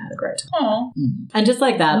happy and had a great time. Aww. And just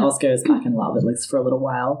like that, Oscar is back in love, at least for a little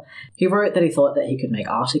while. He wrote that he thought that he could make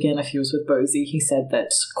art again if he was with Bosie. He said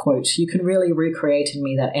that, quote, "You can really recreate in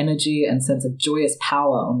me that energy and sense of joyous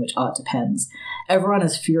power on which art depends. Everyone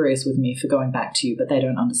is furious with me for going back to you, but they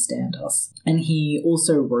don't understand us." And he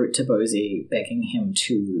also wrote to Bosie begging him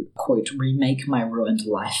to, quote, "remake my ruined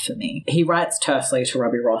life for me." He writes tersely to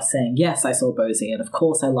Robbie Ross saying, "Yes, I saw Bosie, and of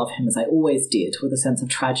course I love him as I always did, with a sense of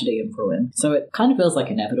tragedy and ruin." So it kind of feels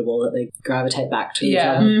like inevitable that they gravitate back to each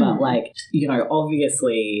other. But like, you know,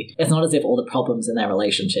 obviously it's not as if all the problems in their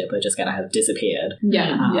relationship are just going to have disappeared.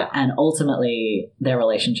 And ultimately their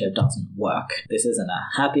relationship doesn't work. This isn't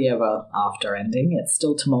a happy ever after ending. It's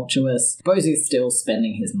still tumultuous. Bosie's still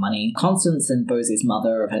spending his money. Constance and Bosie's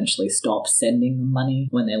mother eventually stop sending them money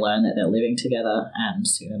when they learn that they're living together, and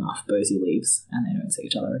soon enough Bosie leaves and they don't see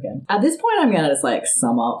each other again. At this point I'm going to just like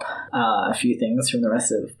sum up a few things from the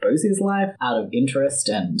rest of Bosie's life out of interest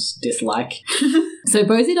and dislike. So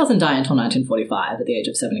Bosie doesn't die until 1945 at the age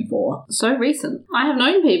of 74. So recent. I have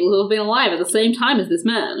known people who have been alive at the same time as this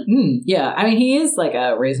man. Yeah, I mean, he is like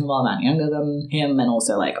a reasonable amount younger than him, and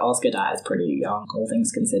also like Oscar dies pretty young, all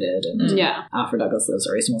things considered, and Alfred Douglas lives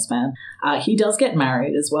a reasonable span. He does get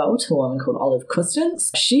married as well to a woman called Olive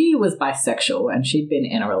Custance. She was bisexual, and she'd been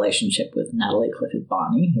in a relationship with Natalie Clifford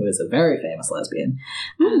Barney, who is a very famous lesbian.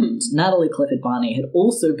 And Natalie Clifford Barney had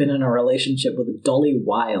also been in a relationship with Dolly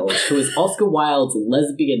Wilde, who is Oscar Wilde's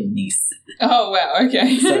lesbian niece. Oh, wow,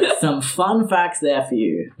 okay. So some fun facts there for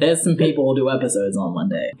you. There's some people we'll do episodes on one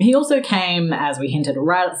day. He also came, as we hinted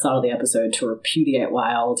right at the start of the episode, to repudiate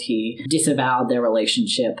Wilde. He disavowed their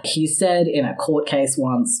relationship. He said in a court case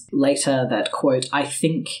once later that, quote, "I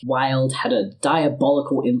think Wilde had a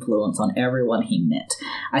diabolical influence on everyone he met.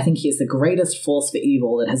 I think he is the greatest force for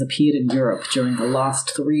evil that has appeared in Europe during the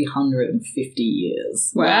last 350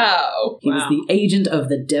 years. Wow. He was the agent of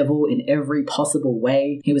the devil in every possible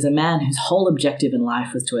way. He was a man whose whole objective in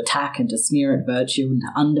life was to attack and to sneer at virtue and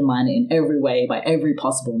to undermine it in every way by every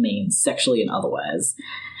possible means, sexually and otherwise."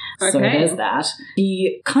 So there's that.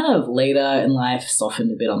 He kind of later in life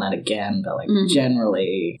softened a bit on that again, but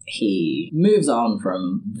generally he moves on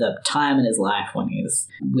from the time in his life when he's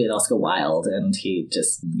with Oscar Wilde, and he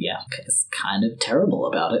just, is kind of terrible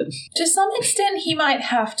about it. To some extent, he might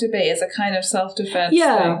have to be as a kind of self-defense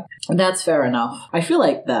thing. That's fair enough. I feel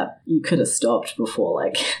like that you could have stopped before,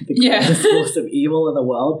 like, the greatest force of evil in the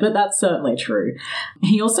world, but that's certainly true.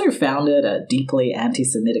 He also founded a deeply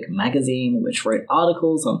anti-Semitic magazine which wrote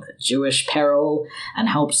articles on the Jewish peril and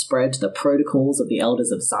helped spread the Protocols of the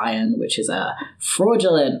Elders of Zion, which is a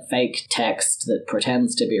fraudulent fake text that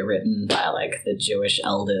pretends to be written by, like, the Jewish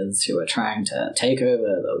elders who are trying to take over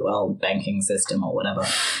the world banking system or whatever.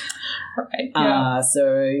 Right. Yeah. So,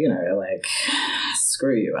 like,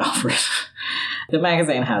 screw you, Alfred. The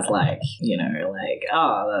magazine has,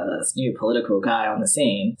 this new political guy on the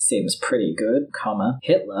scene seems pretty good,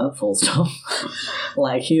 Hitler, full stop.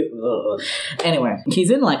 Anyway,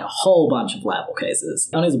 he's in, a whole bunch of libel cases.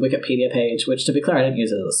 On his Wikipedia page, which, to be clear, I didn't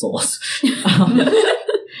use it as a source.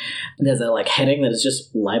 There's a, heading that is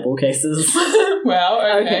just libel cases. Wow,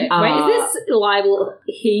 okay. Wait, is this libel?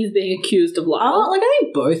 He's being accused of libel? I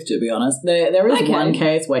think both, to be honest. There is one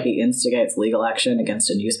case where he instigates legal action against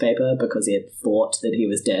a newspaper because he had thought that he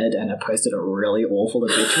was dead and had posted a really awful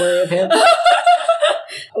obituary of him.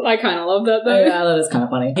 I kind of love that, though. Yeah, that is kind of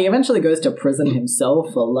funny. He eventually goes to prison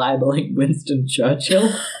himself for libeling Winston Churchill.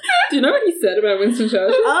 Do you know what he said about Winston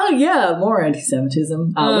Churchill? Oh, yeah, more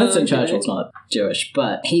anti-Semitism. Winston Churchill's not Jewish,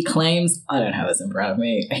 but he claims, I don't have this in front of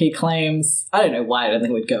me, he claims, I don't know why, I don't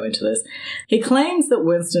think we'd go into this, he claims that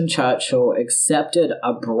Winston Churchill accepted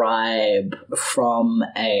a bribe from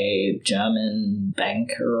a German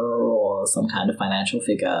banker or some kind of financial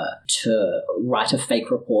figure to write a fake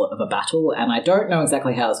report of a battle, and I don't know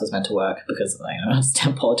exactly how this was meant to work because I don't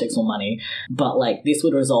understand politics or money, but this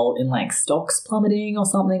would result in stocks plummeting or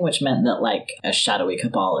something, which meant that a shadowy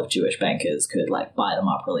cabal of Jewish bankers could buy them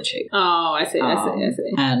up really cheap. Oh, I see.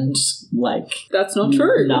 And that's not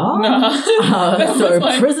true. No. So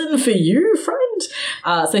prison for you,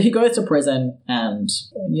 friend. So he goes to prison, and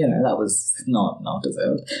that was not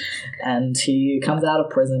deserved. And he comes out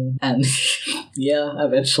of prison, and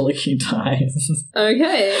eventually he dies.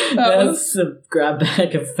 Okay, That's a grab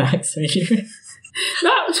bag of facts for you.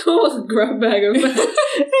 That was a grab bag of facts.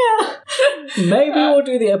 Yeah. Maybe we'll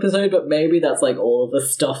do the episode, but maybe that's all of the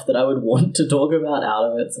stuff that I would want to talk about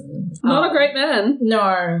out of it. So, not a great man.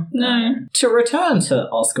 No. To return to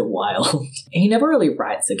Oscar Wilde, he never really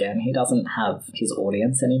writes again. He doesn't have his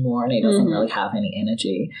audience anymore, and he doesn't really have any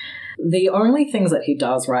energy. The only things that he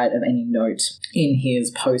does write of any note in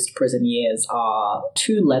his post-prison years are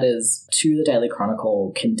 2 letters to the Daily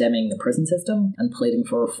Chronicle condemning the prison system and pleading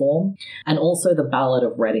for reform, and also the Ballad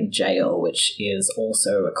of Reading Gaol, which is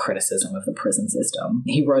also a criticism of the prison system.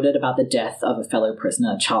 He wrote it about the death of a fellow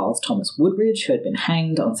prisoner, Charles Thomas Woodridge, who had been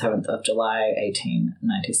hanged on 7th of July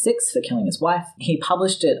 1896 for killing his wife. He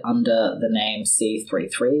published it under the name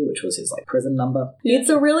C33, which was his prison number. Yeah. It's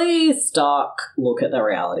a really stark look at the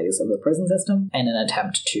realities of the prison system in an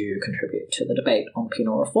attempt to contribute to the debate on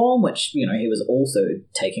penal reform, which, he was also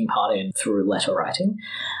taking part in through letter writing.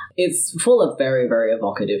 It's full of very, very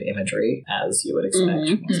evocative imagery, as you would expect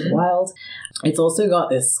from Oscar Wilde. It's also got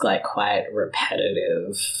this quite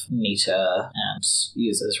repetitive meter and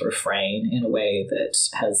uses refrain in a way that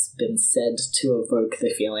has been said to evoke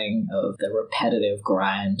the feeling of the repetitive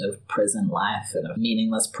grind of prison life and of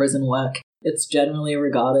meaningless prison work. It's generally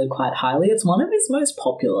regarded quite highly. It's one of his most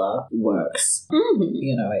popular works. Mm-hmm.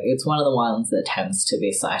 You know, it's one of the ones that tends to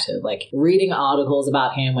be cited. Like, reading articles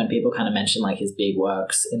about him, when people kind of mention, like, his big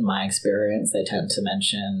works, in my experience, they tend to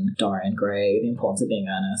mention Dorian Gray, The Importance of Being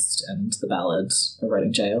Earnest, and The Ballad of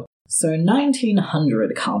Reading Gaol. So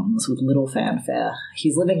 1900 comes with little fanfare.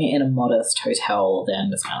 He's living in a modest hotel, then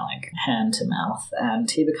just kind of like hand to mouth, and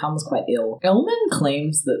he becomes quite ill. Ellman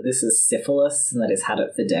claims that this is syphilis and that he's had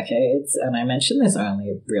it for decades, and I mention this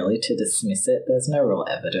only really to dismiss it. There's no real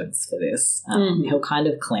evidence for this. He'll kind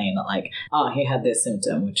of claim that, like, he had this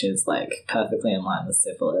symptom, which is, like, perfectly in line with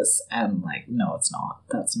syphilis, and, like, no, it's not.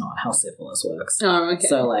 That's not how syphilis works. Oh, okay.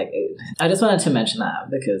 So, like, I just wanted to mention that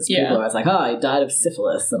because people are always like, he died of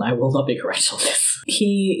syphilis, and I will not be correct on this.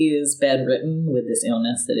 He is bedridden with this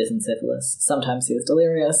illness that isn't syphilis. Sometimes he is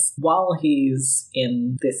delirious. While he's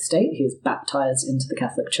in this state, he is baptized into the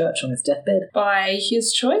Catholic Church on his deathbed. By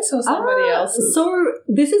his choice or somebody else's? So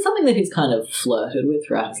this is something that he's kind of flirted with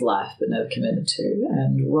throughout his life but never committed to.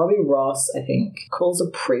 And Robbie Ross, I think, calls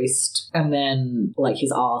a priest, and then, like,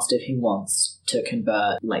 he's asked if he wants to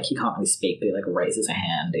convert. Like, he can't really speak, but he, like, raises a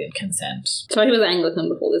hand in consent. So he was Anglican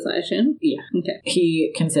before this, I assume? Yeah. Okay.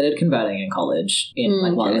 He considered converting in college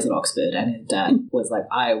while he was at Oxford, and his dad was like,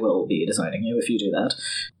 I will be disowning you if you do that.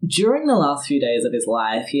 During the last few days of his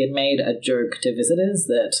life, he had made a joke to visitors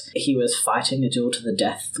that he was fighting a duel to the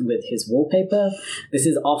death with his wallpaper. This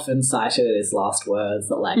is often cited as his last words,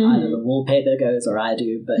 that, like, either the wallpaper goes or I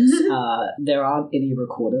do, but there aren't any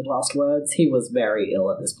recorded last words. He was very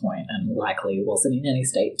ill at this point and likely wasn't in any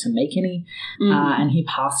state to make any, and he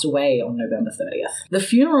passed away on November 30th. The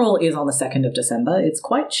funeral is on the 2nd of December. It's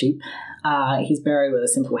quite cheap. He's buried with a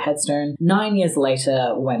simple headstone. 9 years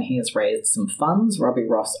later, when he has raised some funds, Robbie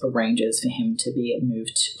Ross arranges for him to be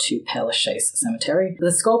moved to Père Lachaise Cemetery.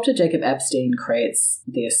 The sculptor Jacob Epstein creates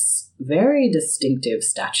this very distinctive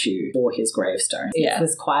statue for his gravestone. It's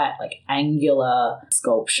this quite, like, angular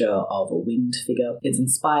sculpture of a winged figure. It's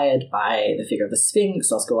inspired by the figure of the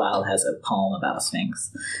Sphinx. Oscar Wilde has a poem about a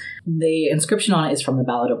Sphinx. The inscription on it is from The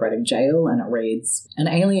Ballad of Reading Gaol, and it reads, "An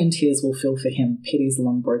alien tears will fill for him pity's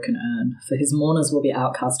long broken urn, for his mourners will be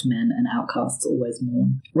outcast men, and outcasts always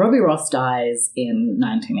mourn." Robbie Ross dies in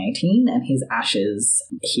 1918, and his ashes,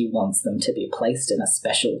 he wants them to be placed in a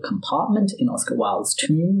special compartment in Oscar Wilde's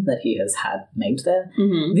tomb that he has had made there.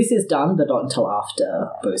 This is done, but not until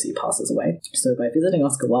after Bosie passes away. So by visiting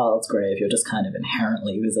Oscar Wilde's grave, you're just kind of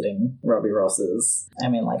inherently visiting Robbie Ross's. I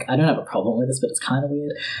mean, like, I don't have a problem with this, but it's kind of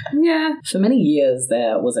weird. Yeah. For many years,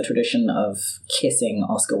 there was a tradition of kissing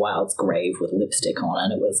Oscar Wilde's grave with lipstick on,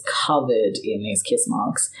 and it was covered in these kiss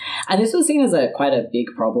marks. And this was seen as quite a big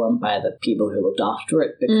problem by the people who looked after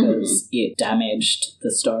it because it damaged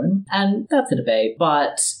the stone. And that's a debate,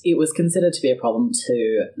 but it was considered to be a problem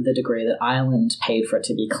to the degree that Ireland paid for it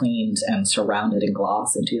to be cleaned and surrounded in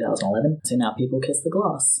glass in 2011. So now people kiss the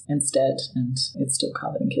glass instead, and it's still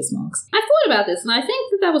covered in kiss marks. I thought about this, and I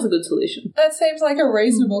think that was a good solution. That seems like a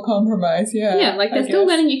reasonable compromise, yeah. Yeah, like, they're still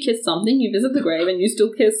letting you kiss something, you visit the grave, and you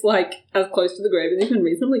still kiss, like, as close to the grave as you can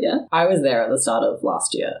reasonably get. I was there at the start of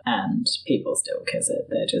last year, and people still kiss it.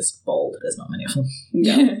 They're just bold. There's not many of them.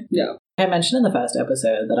 Yeah. I mentioned in the first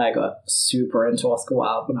episode that I got super into Oscar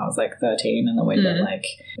Wilde when I was like 13 in the way that like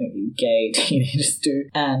gay teenagers do.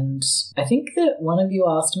 And I think that one of you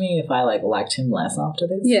asked me if I like liked him less after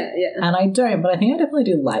this. Yeah. And I don't, but I think I definitely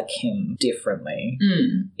do like him differently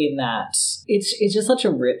in that it's just such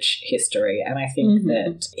a rich history. And I think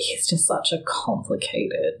that he's just such a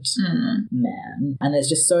complicated man. And there's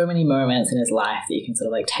just so many moments in his life that you can sort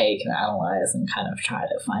of like take and analyze and kind of try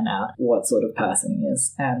to find out what sort of person he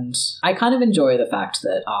is. And I kind of enjoy the fact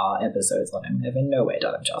that our episodes on him have in no way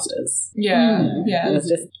done him justice. Yeah. There's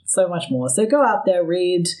just so much more. So go out there,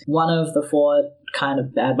 read one of the 4 kind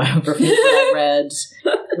of bad biographies that I read.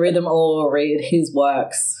 Read them all, read his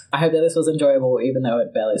works. I hope that this was enjoyable, even though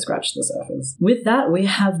it barely scratched the surface. With that, we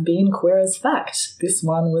have been Queer as Fact. This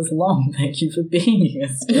one was long. Thank you for being here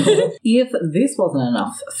still. If this wasn't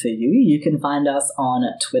enough for you, you can find us on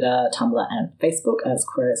Twitter, Tumblr, and Facebook as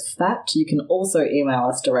Queer as Fact. You can also email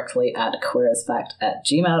us directly at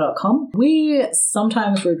queerasfact@gmail.com. We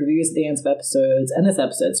sometimes read reviews at the ends of episodes, and this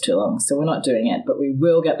episode's too long, so we're not doing it, but we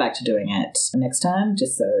will get back to doing it next time,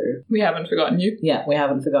 just so... We haven't forgotten you. Yeah, we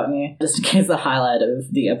haven't forgotten you. Just in case the highlight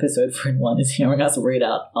of the episode for one is hearing us read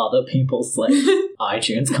out other people's like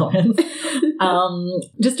iTunes comments.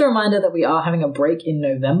 Just a reminder that we are having a break in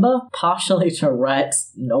November, partially to write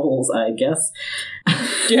novels, I guess.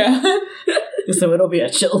 Yeah. So it'll be a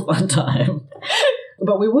chill fun time.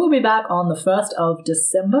 But we will be back on the 1st of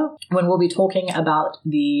December when we'll be talking about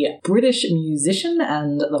the British musician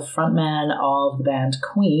and the frontman of the band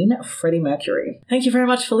Queen, Freddie Mercury. Thank you very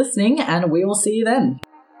much for listening, and we will see you then.